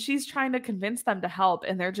 And she's trying to convince them to help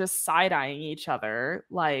and they're just side-eyeing each other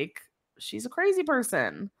like she's a crazy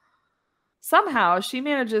person. Somehow she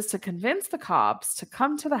manages to convince the cops to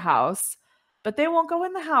come to the house. but they won't go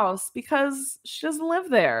in the house because she doesn't live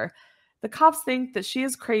there. The cops think that she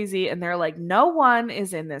is crazy, and they're like, no one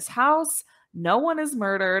is in this house. No one is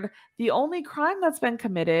murdered. The only crime that's been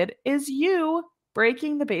committed is you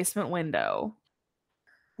breaking the basement window.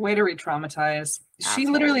 Way to re-traumatize. She Assholes.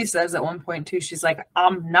 literally says at one point too, she's like,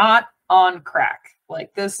 I'm not on crack.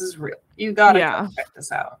 Like, this is real. You gotta come check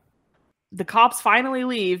this out. The cops finally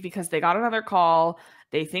leave because they got another call.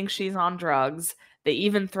 They think she's on drugs. They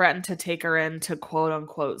even threatened to take her in to quote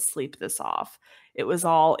unquote sleep this off. It was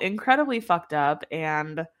all incredibly fucked up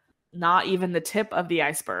and not even the tip of the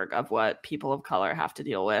iceberg of what people of color have to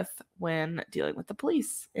deal with when dealing with the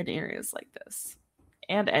police in areas like this.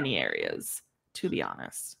 And any areas, to be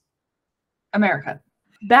honest. America.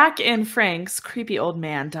 Back in Frank's creepy old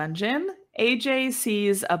man dungeon, AJ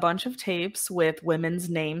sees a bunch of tapes with women's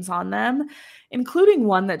names on them, including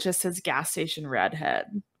one that just says gas station redhead,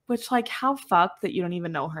 which, like, how fucked that you don't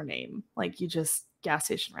even know her name. Like, you just gas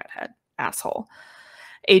station redhead, asshole.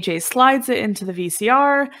 AJ slides it into the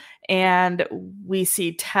VCR, and we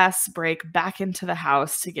see Tess break back into the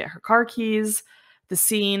house to get her car keys. The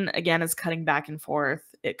scene, again, is cutting back and forth.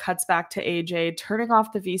 It cuts back to AJ turning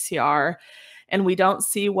off the VCR, and we don't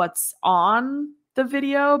see what's on the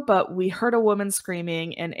video, but we heard a woman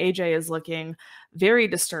screaming, and AJ is looking very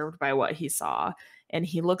disturbed by what he saw. And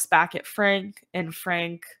he looks back at Frank, and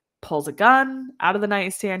Frank pulls a gun out of the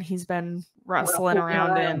nightstand he's been rustling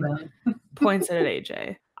around in, points it at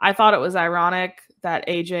AJ. I thought it was ironic that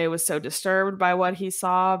AJ was so disturbed by what he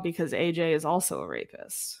saw because AJ is also a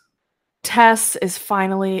rapist. Tess is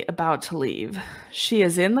finally about to leave. She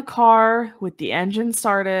is in the car with the engine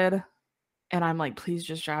started, and I'm like, please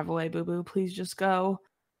just drive away, boo-boo. Please just go.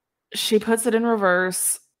 She puts it in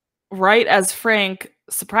reverse right as Frank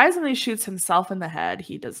surprisingly shoots himself in the head.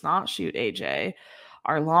 He does not shoot AJ.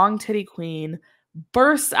 Our long titty queen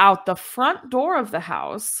bursts out the front door of the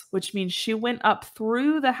house, which means she went up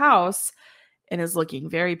through the house and is looking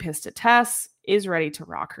very pissed at Tess, is ready to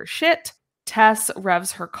rock her shit. Tess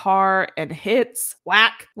revs her car and hits,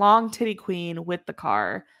 whack, long titty queen with the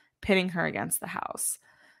car, pitting her against the house.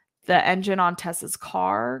 The engine on Tess's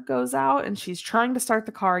car goes out, and she's trying to start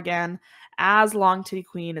the car again as long titty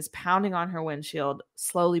queen is pounding on her windshield,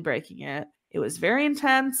 slowly breaking it. It was very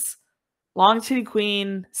intense. Long titty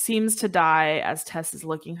queen seems to die as Tess is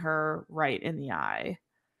looking her right in the eye.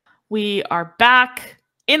 We are back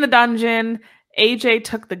in the dungeon. AJ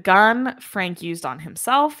took the gun Frank used on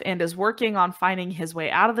himself and is working on finding his way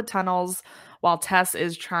out of the tunnels while Tess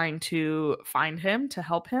is trying to find him to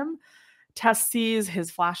help him. Tess sees his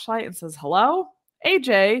flashlight and says, hello?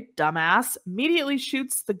 AJ, dumbass, immediately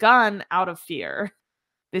shoots the gun out of fear.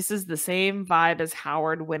 This is the same vibe as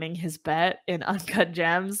Howard winning his bet in Uncut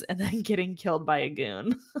Gems and then getting killed by a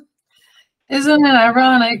goon. Isn't it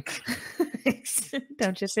ironic?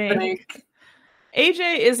 Don't you think?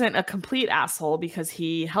 AJ isn't a complete asshole because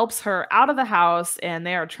he helps her out of the house and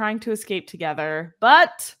they are trying to escape together.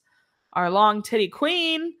 But our long titty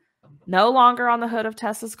queen no longer on the hood of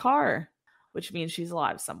Tess's car, which means she's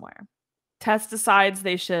alive somewhere. Tess decides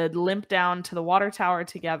they should limp down to the water tower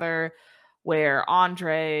together where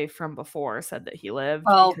Andre from before said that he lived.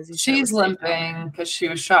 Well, she's limping because she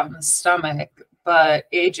was shot in the stomach, but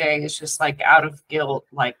AJ is just like out of guilt,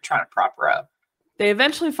 like trying to prop her up. They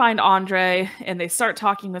eventually find Andre and they start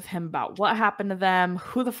talking with him about what happened to them,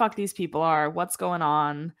 who the fuck these people are, what's going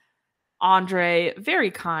on. Andre,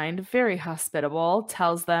 very kind, very hospitable,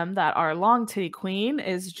 tells them that our long titty queen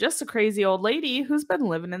is just a crazy old lady who's been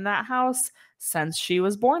living in that house since she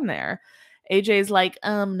was born there. AJ's like,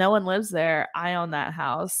 no one lives there. I own that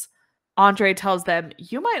house. Andre tells them,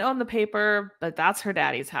 you might own the paper, but that's her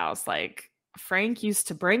daddy's house. Like, Frank used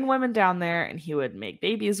to bring women down there and he would make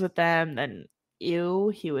babies with them. Then,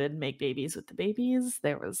 he would make babies with the babies.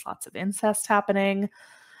 There was lots of incest happening.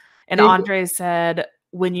 And Andre said,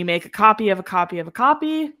 when you make a copy of a copy of a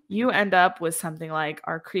copy, you end up with something like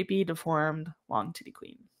our creepy, deformed long titty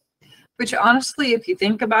queen. Which honestly, if you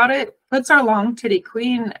think about it, puts our long titty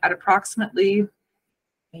queen at approximately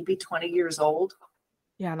maybe 20 years old.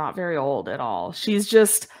 Yeah, not very old at all. She's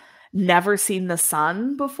just never seen the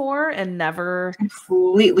sun before and never...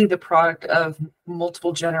 Completely the product of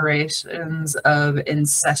multiple generations of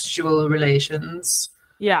incestual relations.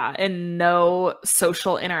 Yeah, and no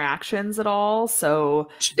social interactions at all. So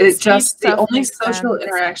it's just the only social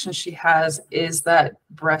interaction she has is that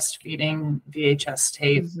breastfeeding VHS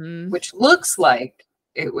tape, which looks like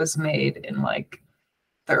it was made in like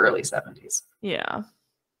the early 70s. Yeah.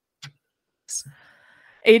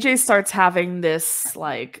 AJ starts having this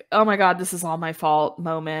like, oh my God, this is all my fault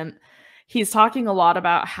moment. He's talking a lot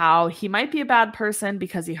about how he might be a bad person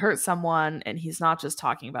because he hurt someone, and he's not just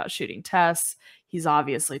talking about shooting Tess. He's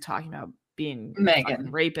obviously talking about being Megan.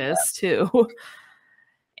 fucking rapist too.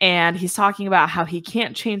 And he's talking about how he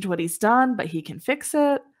can't change what he's done, but he can fix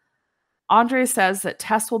it. Andre says that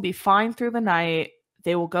Tess will be fine through the night.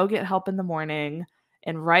 They will go get help in the morning.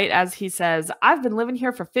 And right as he says, I've been living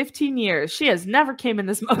here for 15 years. She has never came in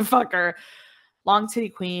this motherfucker. Long Titty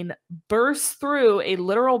Queen bursts through a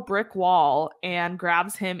literal brick wall and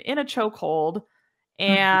grabs him in a chokehold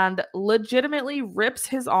and legitimately rips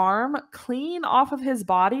his arm clean off of his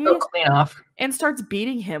body clean off. And starts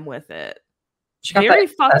beating him with it. She got very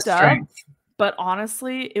that fucked up, strength. but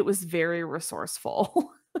honestly, it was very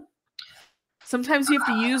resourceful. Sometimes you have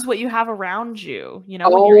to use what you have around you. You know,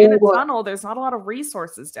 when you're in a tunnel, there's not a lot of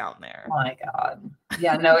resources down there. Oh my God.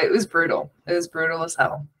 Yeah, no, it was brutal. It was brutal as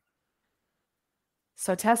hell.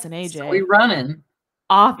 So Tess and AJ, so we running.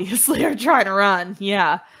 Obviously are trying to run.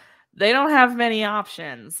 Yeah. They don't have many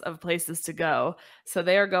options of places to go. So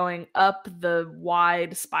they are going up the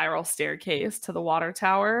wide spiral staircase to the water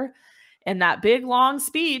tower. And that big long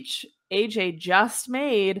speech AJ just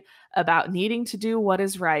made about needing to do what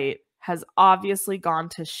is right has obviously gone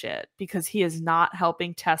to shit because he is not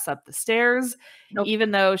helping Tess up the stairs, even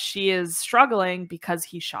though she is struggling because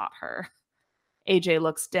he shot her. AJ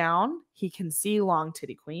looks down. He can see Long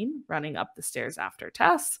Titty Queen running up the stairs after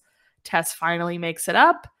Tess. Tess finally makes it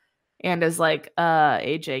up and is like,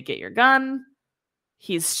 AJ, get your gun.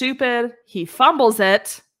 He's stupid. He fumbles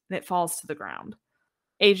it and it falls to the ground.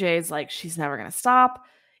 AJ is like, she's never going to stop.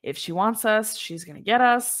 If she wants us, she's going to get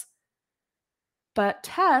us. But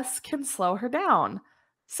Tess can slow her down.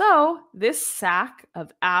 So this sack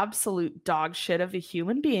of absolute dog shit of a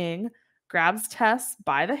human being grabs Tess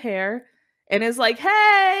by the hair and is like,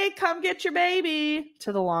 hey, come get your baby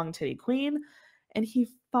to the Long Titty Queen. And he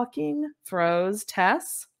fucking throws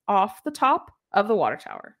Tess off the top of the water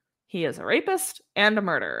tower. He is a rapist and a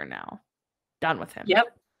murderer now. Done with him. Yep.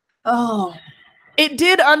 Oh. It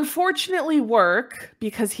did unfortunately work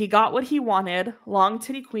because he got what he wanted. Long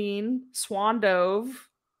Titty Queen swan dove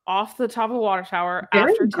off the top of the water tower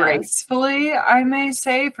very after gracefully, Tess. I may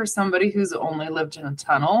say, for somebody who's only lived in a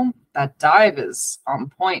tunnel. That dive is on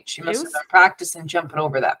point. She must have been practicing jumping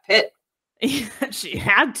over that pit. She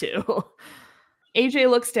had to. AJ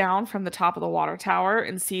looks down from the top of the water tower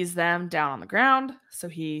and sees them down on the ground. So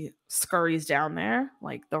he scurries down there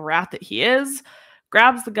like the rat that he is,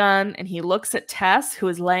 grabs the gun, and he looks at Tess, who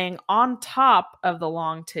is laying on top of the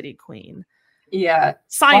Long Titty Queen. Yeah.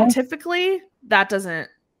 Scientifically, that doesn't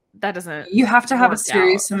you have to have a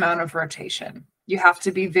serious amount of rotation. You have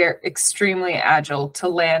to be extremely agile to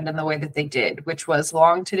land in the way that they did, which was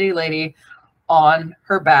Long Titty Lady on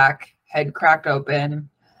her back, head cracked open,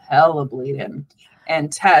 hella bleeding,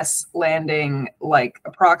 and Tess landing like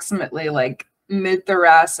approximately like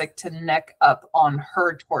mid-thoracic to neck up on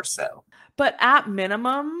her torso. But at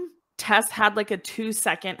minimum, Tess had like a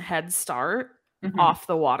 2-second head start off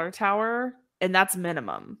the water tower, and that's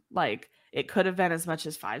minimum. Like it could have been as much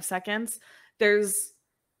as 5 seconds. There's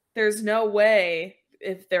no way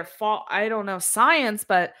if they're I don't know science,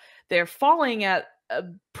 but they're falling at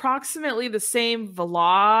approximately the same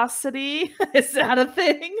velocity. Is that a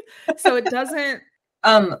thing? So it doesn't.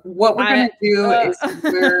 What we're gonna do is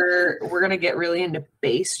we're gonna get really into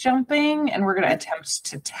base jumping, and we're gonna attempt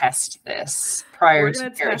to test this prior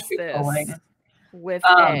to parachute pulling with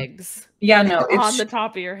eggs. Yeah, no, on the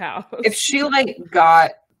top of your house. If she like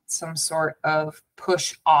got some sort of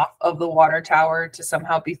push off of the water tower to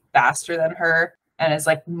somehow be faster than her and is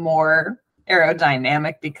like more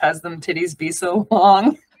aerodynamic because them titties be so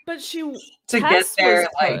long. But Tess was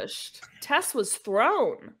like pushed. Tess was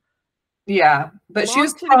thrown. Yeah, but she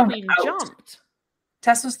was thrown out. Jumped.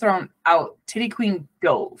 Tess was thrown out. Titty Queen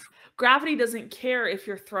dove. Gravity doesn't care if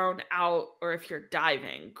you're thrown out or if you're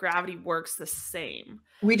diving. Gravity works the same.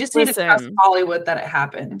 We just need to trust Hollywood that it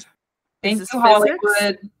happened. Thank you,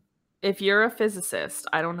 Hollywood. If you're a physicist,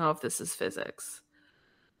 I don't know if this is physics.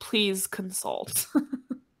 Please consult.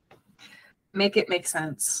 Make it make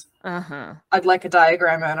sense. Uh-huh. I'd like a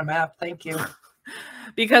diagram and a map. Thank you.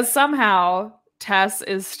 Because somehow Tess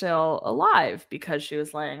is still alive because she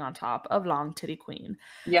was laying on top of Long Titty Queen.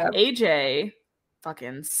 Yeah. AJ,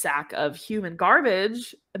 fucking sack of human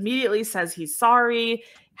garbage, immediately says he's sorry,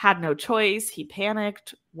 had no choice, he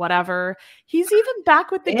panicked, whatever. He's even back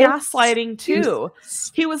with the gaslighting too.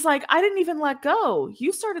 He was like, I didn't even let go.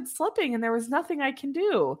 You started slipping and there was nothing I can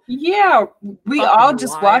do. Yeah, we fucking all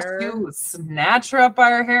just watched you snatch her up by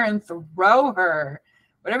her hair and throw her.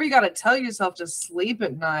 Whatever you got to tell yourself to sleep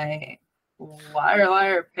at night. Liar,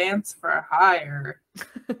 liar, pants for hire.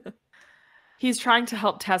 He's trying to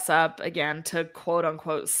help Tess up again to quote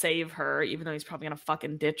unquote save her, even though he's probably gonna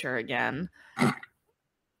fucking ditch her again.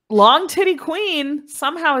 Long Titty Queen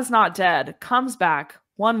somehow is not dead, comes back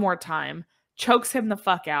one more time, chokes him the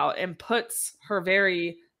fuck out, and puts her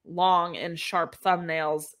very long and sharp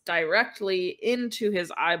thumbnails directly into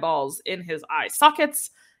his eyeballs in his eye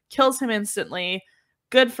sockets, kills him instantly.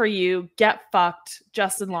 Good for you. Get fucked.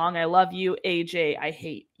 Justin Long, I love you. AJ, I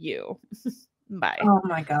hate you. Bye. Oh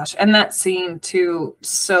my gosh. And that scene too.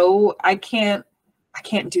 So I can't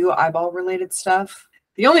do eyeball related stuff.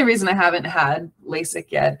 The only reason I haven't had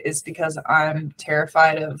LASIK yet is because I'm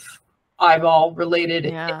terrified of eyeball related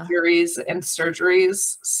injuries and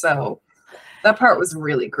surgeries. So that part was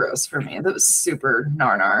really gross for me. That was super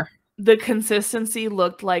nar. The consistency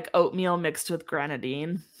looked like oatmeal mixed with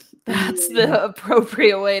grenadine. That's the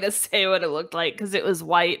appropriate way to say what it looked like, because it was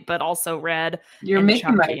white but also red. You're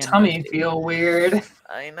making my tummy feel weird.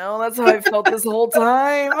 I know, that's how I felt this whole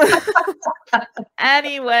time.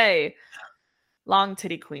 Anyway, Long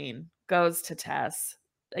Titty Queen goes to Tess,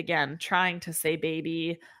 again, trying to say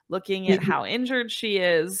baby, looking at how injured she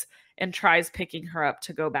is, and tries picking her up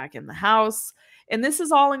to go back in the house. And this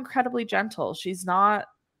is all incredibly gentle. She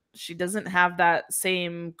doesn't have that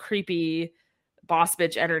same creepy boss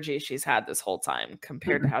bitch energy she's had this whole time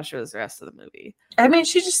compared to how she was the rest of the movie. I mean,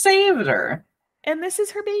 she just saved her. And this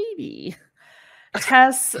is her baby.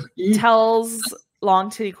 Tess tells Long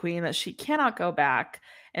Titty Queen that she cannot go back,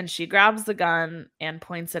 and she grabs the gun and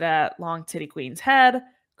points it at Long Titty Queen's head.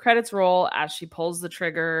 Credits roll as she pulls the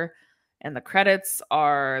trigger, and the credits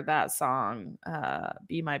are that song,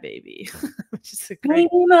 Be My Baby. Which is a great,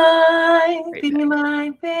 be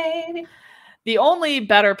my baby. The only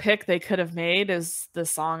better pick they could have made is the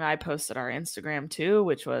song I posted our Instagram too,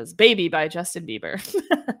 which was Baby by Justin Bieber.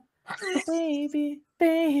 Baby,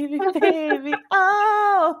 baby, baby,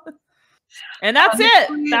 oh. And that's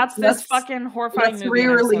it. That's this fucking horrifying movie.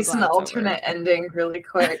 Re-release an alternate ending really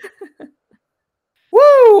quick.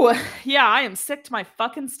 Woo! Yeah, I am sick to my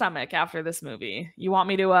fucking stomach after this movie. You want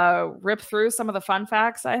me to rip through some of the fun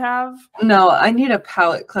facts I have? No, I need a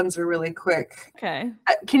palate cleanser really quick. Okay.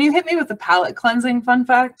 Can you hit me with a palate cleansing fun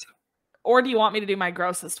fact? Or do you want me to do my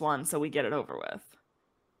grossest one so we get it over with?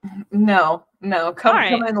 No.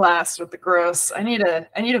 Come in last with the gross. I need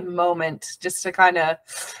a moment just to kind of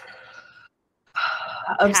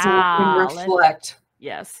absorb and reflect.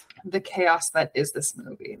 Yes. The chaos that is this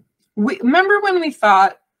movie. Remember when we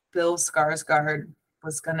thought Bill Skarsgård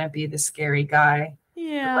was gonna be the scary guy?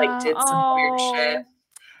 Yeah. Like did some weird shit.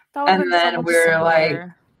 And then we were like,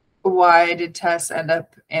 why did Tess end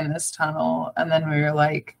up in this tunnel? And then we were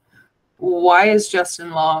like, why is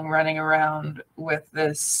Justin Long running around with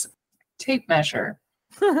this tape measure?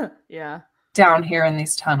 Yeah. Down here in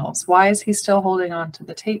these tunnels. Why is he still holding on to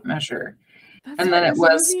the tape measure? And then it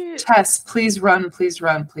was, Tess, please run, please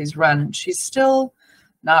run, please run. And she's still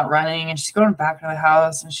not running, and she's going back to the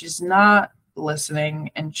house, and she's not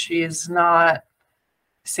listening, and she's not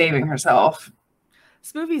saving herself.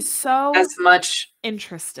 This movie's so as much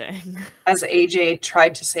interesting as AJ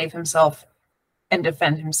tried to save himself and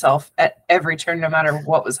defend himself at every turn, no matter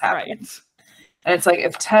what was happening. Right. And it's like,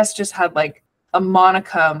 if Tess just had like a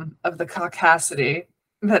monicum of the caucasity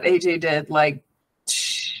that AJ did, like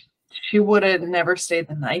she would have never stayed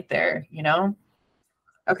the night there, you know?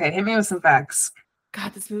 Okay, hit me with some facts.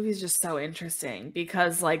 God, this movie is just so interesting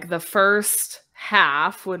because like the first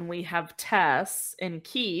half, when we have Tess and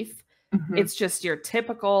Keith, it's just your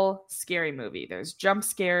typical scary movie. There's jump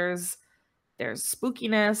scares, there's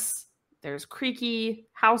spookiness, there's creaky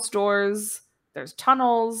house doors, there's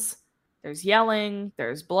tunnels, there's yelling,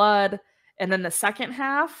 there's blood. And then the second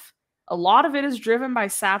half, a lot of it is driven by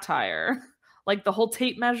satire. Like the whole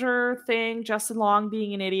tape measure thing, Justin Long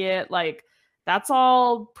being an idiot, like that's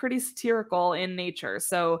all pretty satirical in nature.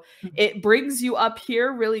 So it brings you up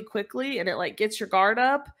here really quickly and it like gets your guard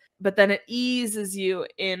up, but then it eases you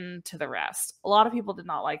into the rest. A lot of people did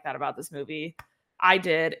not like that about this movie. I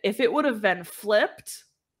did. If it would have been flipped,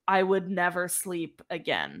 I would never sleep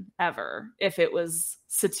again, ever. If it was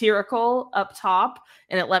satirical up top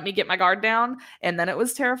and it let me get my guard down and then it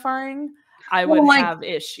was terrifying, I would have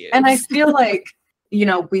issues. And I feel like, you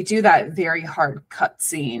know, we do that very hard cut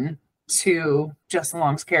scene to Justin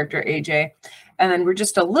Long's character, AJ, and then we're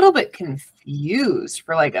just a little bit confused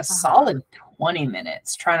for like a solid 20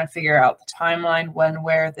 minutes trying to figure out the timeline, when,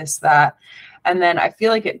 where, this, that. And then I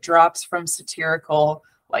feel like it drops from satirical,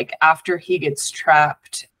 like after he gets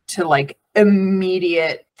trapped, to like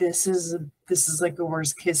immediate, this is like the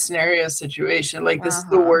worst case scenario situation. Like this is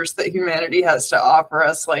the worst that humanity has to offer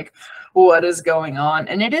us. Like, what is going on?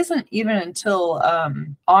 And it isn't even until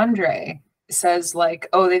Andre says like,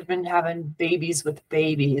 oh, they've been having babies with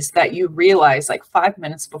babies, that you realize like 5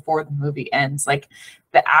 minutes before the movie ends, like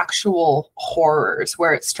the actual horrors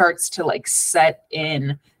where it starts to like set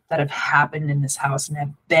in that have happened in this house and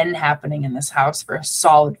have been happening in this house for a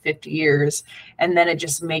solid 50 years. And then it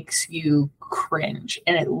just makes you cringe,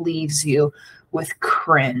 and it leaves you with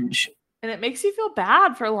cringe. And it makes you feel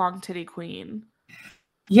bad for Long Titty Queen.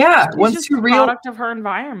 Yeah, She's once just you a product of her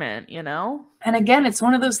environment, you know? And again, it's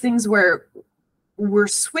one of those things where we're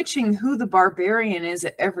switching who the Barbarian is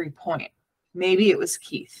at every point. Maybe it was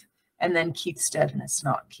Keith, and then Keith's dead and it's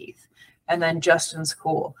not Keith. And then Justin's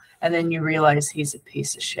cool. And then you realize he's a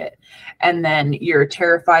piece of shit. And then you're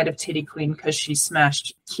terrified of Titty Queen because she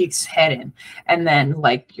smashed Keith's head in. And then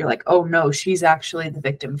like you're like, oh no, she's actually the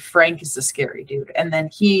victim. Frank is the scary dude. And then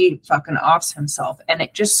he fucking offs himself. And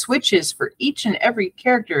it just switches for each and every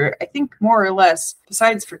character, I think more or less,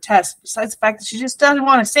 besides for Tess, besides the fact that she just doesn't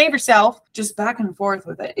want to save herself, just back and forth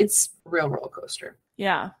with it. It's a real roller coaster.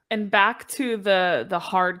 Yeah. And back to the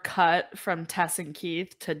hard cut from Tess and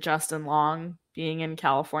Keith to Justin Long being in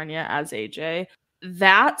California as AJ.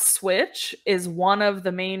 That switch is one of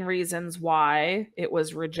the main reasons why it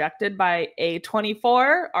was rejected by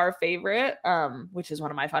A24, our favorite, which is one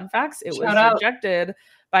of my fun facts. It was rejected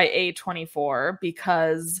by A24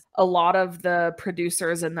 because a lot of the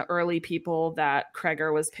producers and the early people that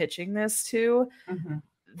Kreger was pitching this to,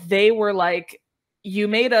 they were like, you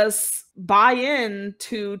made us buy in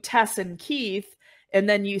to Tess and Keith, and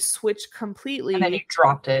then you switched completely. And then you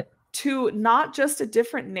dropped it. To not just a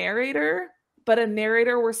different narrator, but a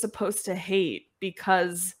narrator we're supposed to hate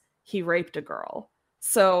because he raped a girl.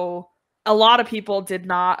 So a lot of people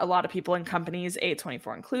in companies,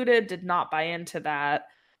 A24 included, did not buy into that.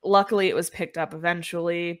 Luckily, it was picked up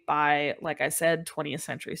eventually by, like I said, 20th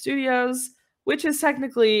Century Studios, which is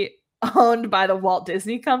technically owned by the Walt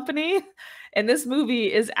Disney Company. And this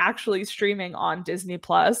movie is actually streaming on Disney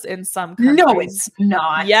Plus in some countries. No, it's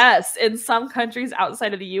not. Yes, in some countries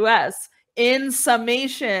outside of the US. In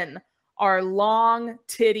summation, our Long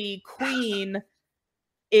Titty Queen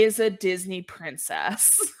is a Disney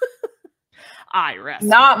princess. I rest.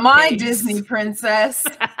 Not my Disney princess.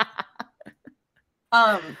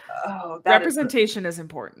 Representation is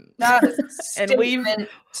important. That is and we've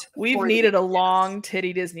needed a long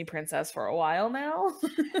titty Disney princess for a while now.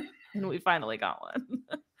 And we finally got one.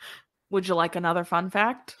 Would you like another fun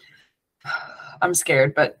fact? I'm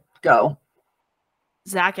scared, but go.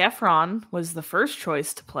 Zac Efron was the first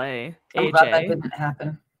choice to play AJ. I'm glad that didn't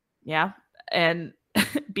happen. Yeah. And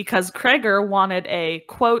because Kreger wanted a,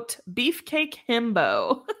 quote, beefcake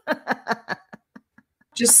himbo.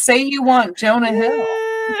 Just say you want Jonah Hill.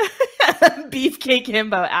 Beefcake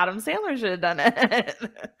himbo. Adam Sandler should have done it.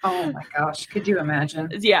 Oh my gosh. Could you imagine?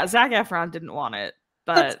 Yeah, Zac Efron didn't want it.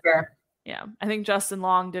 But that's fair. Yeah, I think Justin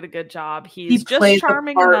Long did a good job. He just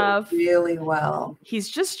charming enough. Really well. He's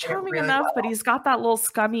just charming enough, well. But he's got that little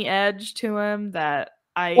scummy edge to him that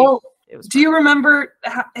do you remember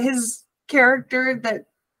his character that,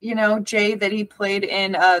 Jay, that he played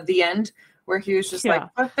in The End, where he was just like,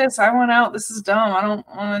 fuck this, I want out, this is dumb, I don't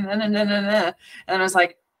want to, and then I was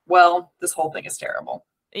like, well, this whole thing is terrible.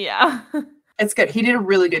 Yeah. It's good. He did a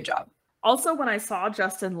really good job. Also, when I saw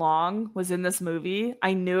Justin Long was in this movie,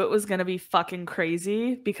 I knew it was going to be fucking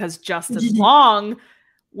crazy because Justin Long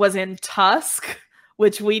was in Tusk,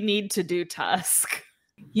 which we need to do Tusk.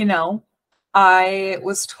 I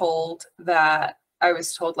was told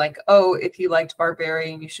like, oh, if you liked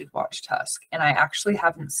Barbarian, you should watch Tusk. And I actually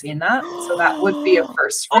haven't seen that. So that would be a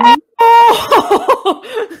first for me.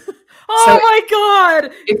 Oh my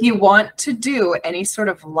God. If you want to do any sort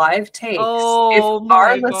of live takes, if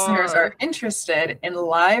our listeners are interested in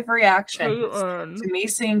live reaction to me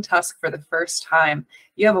seeing Tusk for the first time,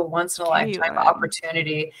 you have a once in a lifetime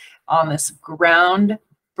opportunity on this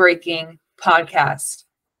groundbreaking podcast.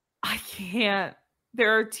 I can't.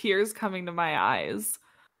 There are tears coming to my eyes.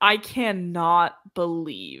 I cannot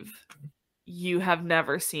believe you have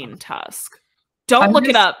never seen Tusk. Don't look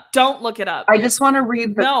it up. Don't look it up. I just want to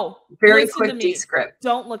read the very quick descript.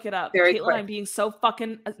 Don't look it up. Very Caitlin, quick. I'm being so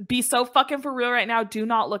fucking for real right now. Do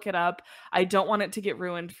not look it up. I don't want it to get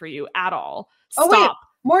ruined for you at all. Stop. Oh, wait.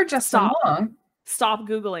 More Justin Long. Stop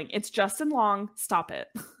Googling. It's Justin Long. Stop it.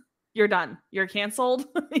 You're done. You're canceled.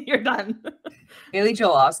 You're done. Haley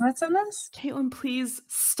Joel Osment's in this? Caitlin, please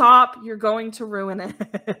stop. You're going to ruin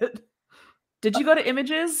it. Did you go to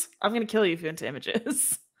Images? I'm going to kill you if you went to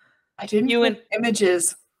Images. I didn't go to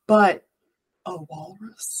Images, but a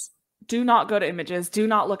walrus. Do not go to Images. Do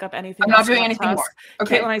not look up anything. I'm not doing anything more.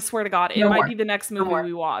 Okay. Caitlin, I swear to God, it might be the next movie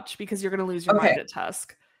we watch because you're going to lose your mind at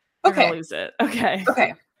Tusk. You're going to lose it. Okay.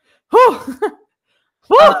 Okay. Whew.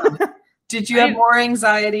 Whew. Did you have more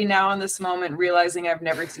anxiety now in this moment, realizing I've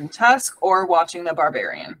never seen Tusk, or watching The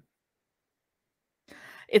Barbarian?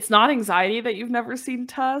 It's not anxiety that you've never seen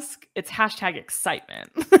Tusk. It's hashtag excitement.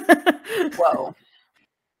 Whoa.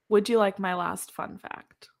 Would you like my last fun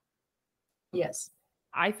fact? Yes.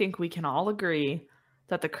 I think we can all agree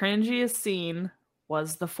that the cringiest scene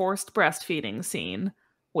was the forced breastfeeding scene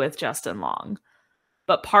with Justin Long.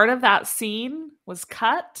 But part of that scene was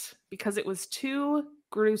cut because it was too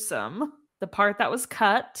gruesome. The part that was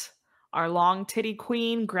cut, our long titty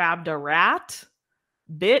queen grabbed a rat,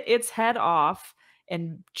 bit its head off,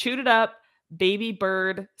 and chewed it up. Baby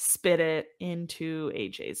bird spit it into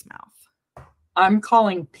AJ's mouth. I'm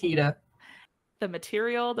calling PETA. The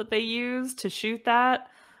material that they used to shoot that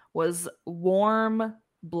was warm,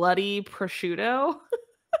 bloody prosciutto.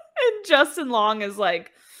 And Justin Long is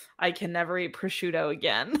like, I can never eat prosciutto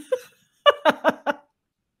again.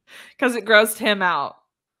 Because it grossed him out.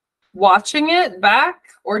 Watching it back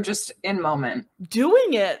or just in moment?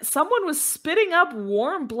 Doing it. Someone was spitting up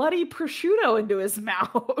warm, bloody prosciutto into his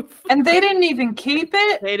mouth. And they didn't even keep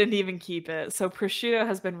it? They didn't even keep it. So prosciutto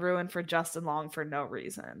has been ruined for Justin Long for no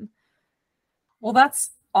reason. Well,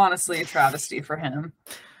 that's honestly a travesty for him.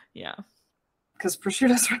 Yeah. Because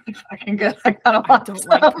prosciutto's really fucking good. I don't like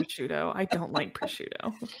prosciutto. I don't like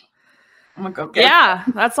prosciutto. I'm gonna go get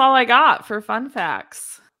it. That's all I got for fun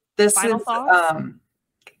facts. This Final is thoughts?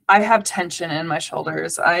 I have tension in my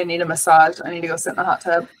shoulders. I need a massage. I need to go sit in the hot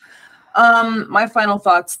tub. My final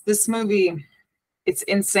thoughts. This movie, it's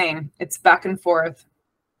insane. It's back and forth.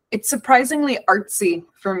 It's surprisingly artsy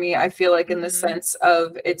for me, I feel like, in the sense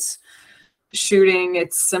of its shooting,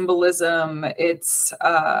 its symbolism, its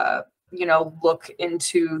look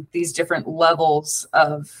into these different levels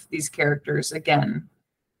of these characters, again,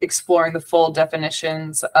 exploring the full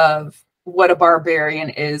definitions of what a barbarian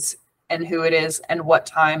is and who it is and what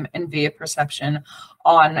time and via perception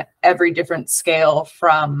on every different scale,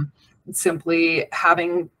 from simply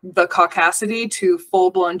having the caucasity to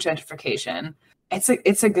full-blown gentrification.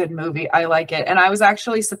 It's a good movie. I like it. And I was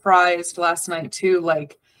actually surprised last night too,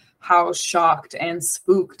 like how shocked and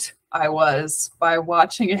spooked I was by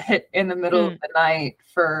watching it in the middle of the night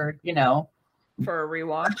for a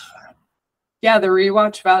rewatch. Yeah, the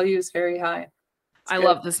rewatch value is very high. I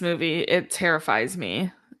love this movie. It terrifies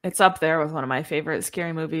me. It's up there with one of my favorite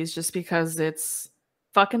scary movies just because it's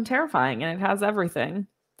fucking terrifying and it has everything.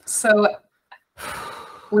 So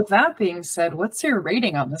with that being said, what's your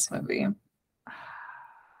rating on this movie?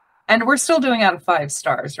 And we're still doing out of 5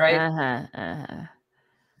 stars, right?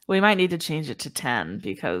 We might need to change it to 10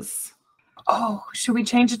 because... Oh, should we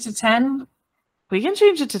change it to 10? We can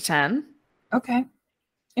change it to 10. Okay.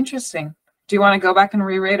 Interesting. Do you want to go back and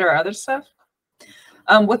re-rate our other stuff?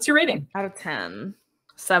 What's your rating? Out of 10.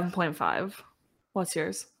 7.5. What's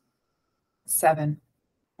yours? 7.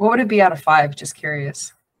 What would it be out of 5? Just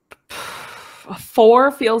curious.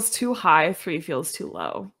 4 feels too high. 3 feels too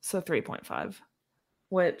low. So 3.5.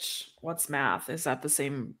 Which, what's math? Is that the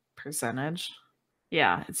same percentage?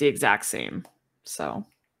 Yeah, it's the exact same. So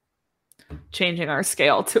changing our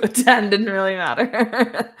scale to a 10 didn't really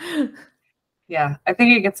matter. Yeah, I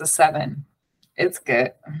think it gets a 7. It's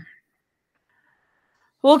good.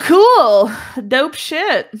 Well, cool. Dope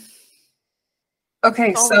shit.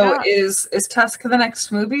 Okay, so is Tusk the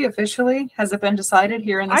next movie officially? Has it been decided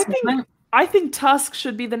here in this moment? I think Tusk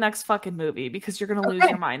should be the next fucking movie because you're going to lose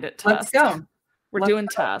your mind at Tusk. Let's go. We're doing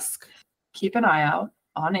Tusk. Keep an eye out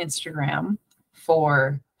on Instagram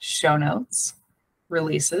for show notes,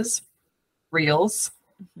 releases, reels,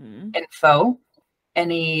 info,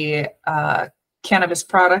 any cannabis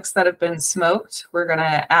products that have been smoked. We're going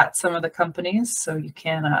to at some of the companies so you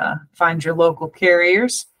can find your local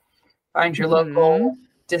carriers, find your local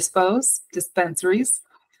dispensaries.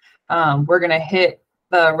 We're going to hit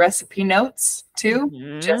the recipe notes too.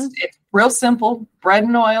 It's real simple, bread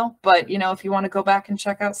and oil. But, if you want to go back and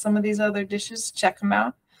check out some of these other dishes, check them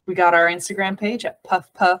out. We got our Instagram page at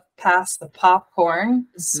Puff Puff Pass the Popcorn.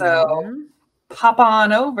 So pop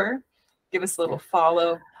on over, give us a little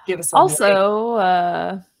follow. Give us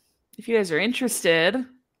also, if you guys are interested,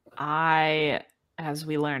 as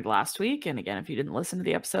we learned last week, and again, if you didn't listen to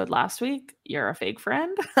the episode last week, you're a fake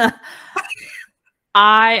friend.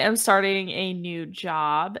 I am starting a new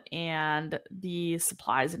job, and the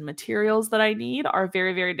supplies and materials that I need are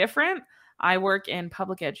very, very different. I work in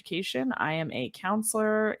public education. I am a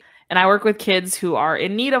counselor, and I work with kids who are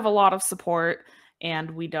in need of a lot of support,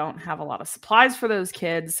 and we don't have a lot of supplies for those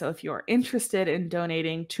kids. So if you're interested in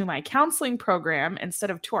donating to my counseling program instead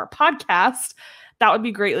of to our podcast, that would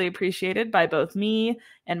be greatly appreciated by both me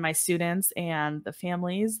and my students and the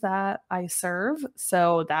families that I serve.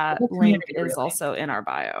 So that link is really. also in our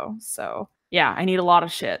bio. So yeah, I need a lot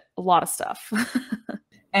of shit, a lot of stuff.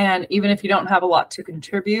 And even if you don't have a lot to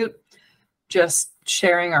contribute, just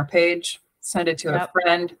sharing our page, send it to a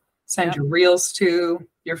friend, send your reels to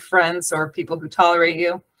your friends or people who tolerate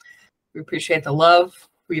you. We appreciate the love.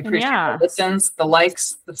 We appreciate the listens, the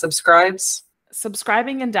likes, the subscribes.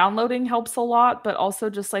 Subscribing and downloading helps a lot, but also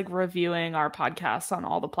just like reviewing our podcast on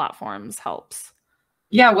all the platforms helps.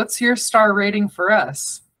 Yeah. What's your star rating for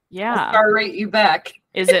us? Yeah. We'll star rate you back.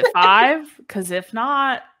 Is it 5? Because if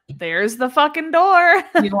not, there's the fucking door.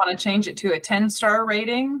 You want to change it to a 10-star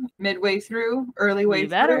rating midway through, early way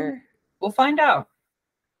through? We'll find out.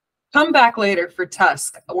 Come back later for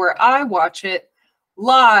Tusk, where I watch it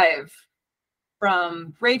live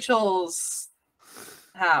from Rachel's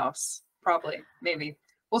house. Probably, maybe.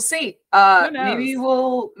 We'll see. Maybe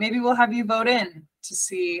we'll have you vote in to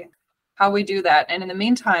see how we do that. And in the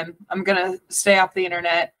meantime, I'm gonna stay off the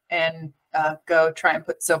internet and go try and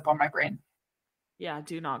put soap on my brain. Yeah,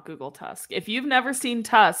 do not Google Tusk. If you've never seen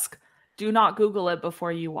Tusk, do not Google it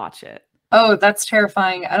before you watch it. Oh, that's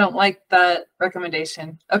terrifying. I don't like that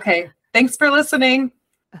recommendation. Okay, thanks for listening.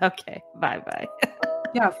 Okay, bye-bye.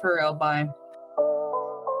 Yeah, for real, bye.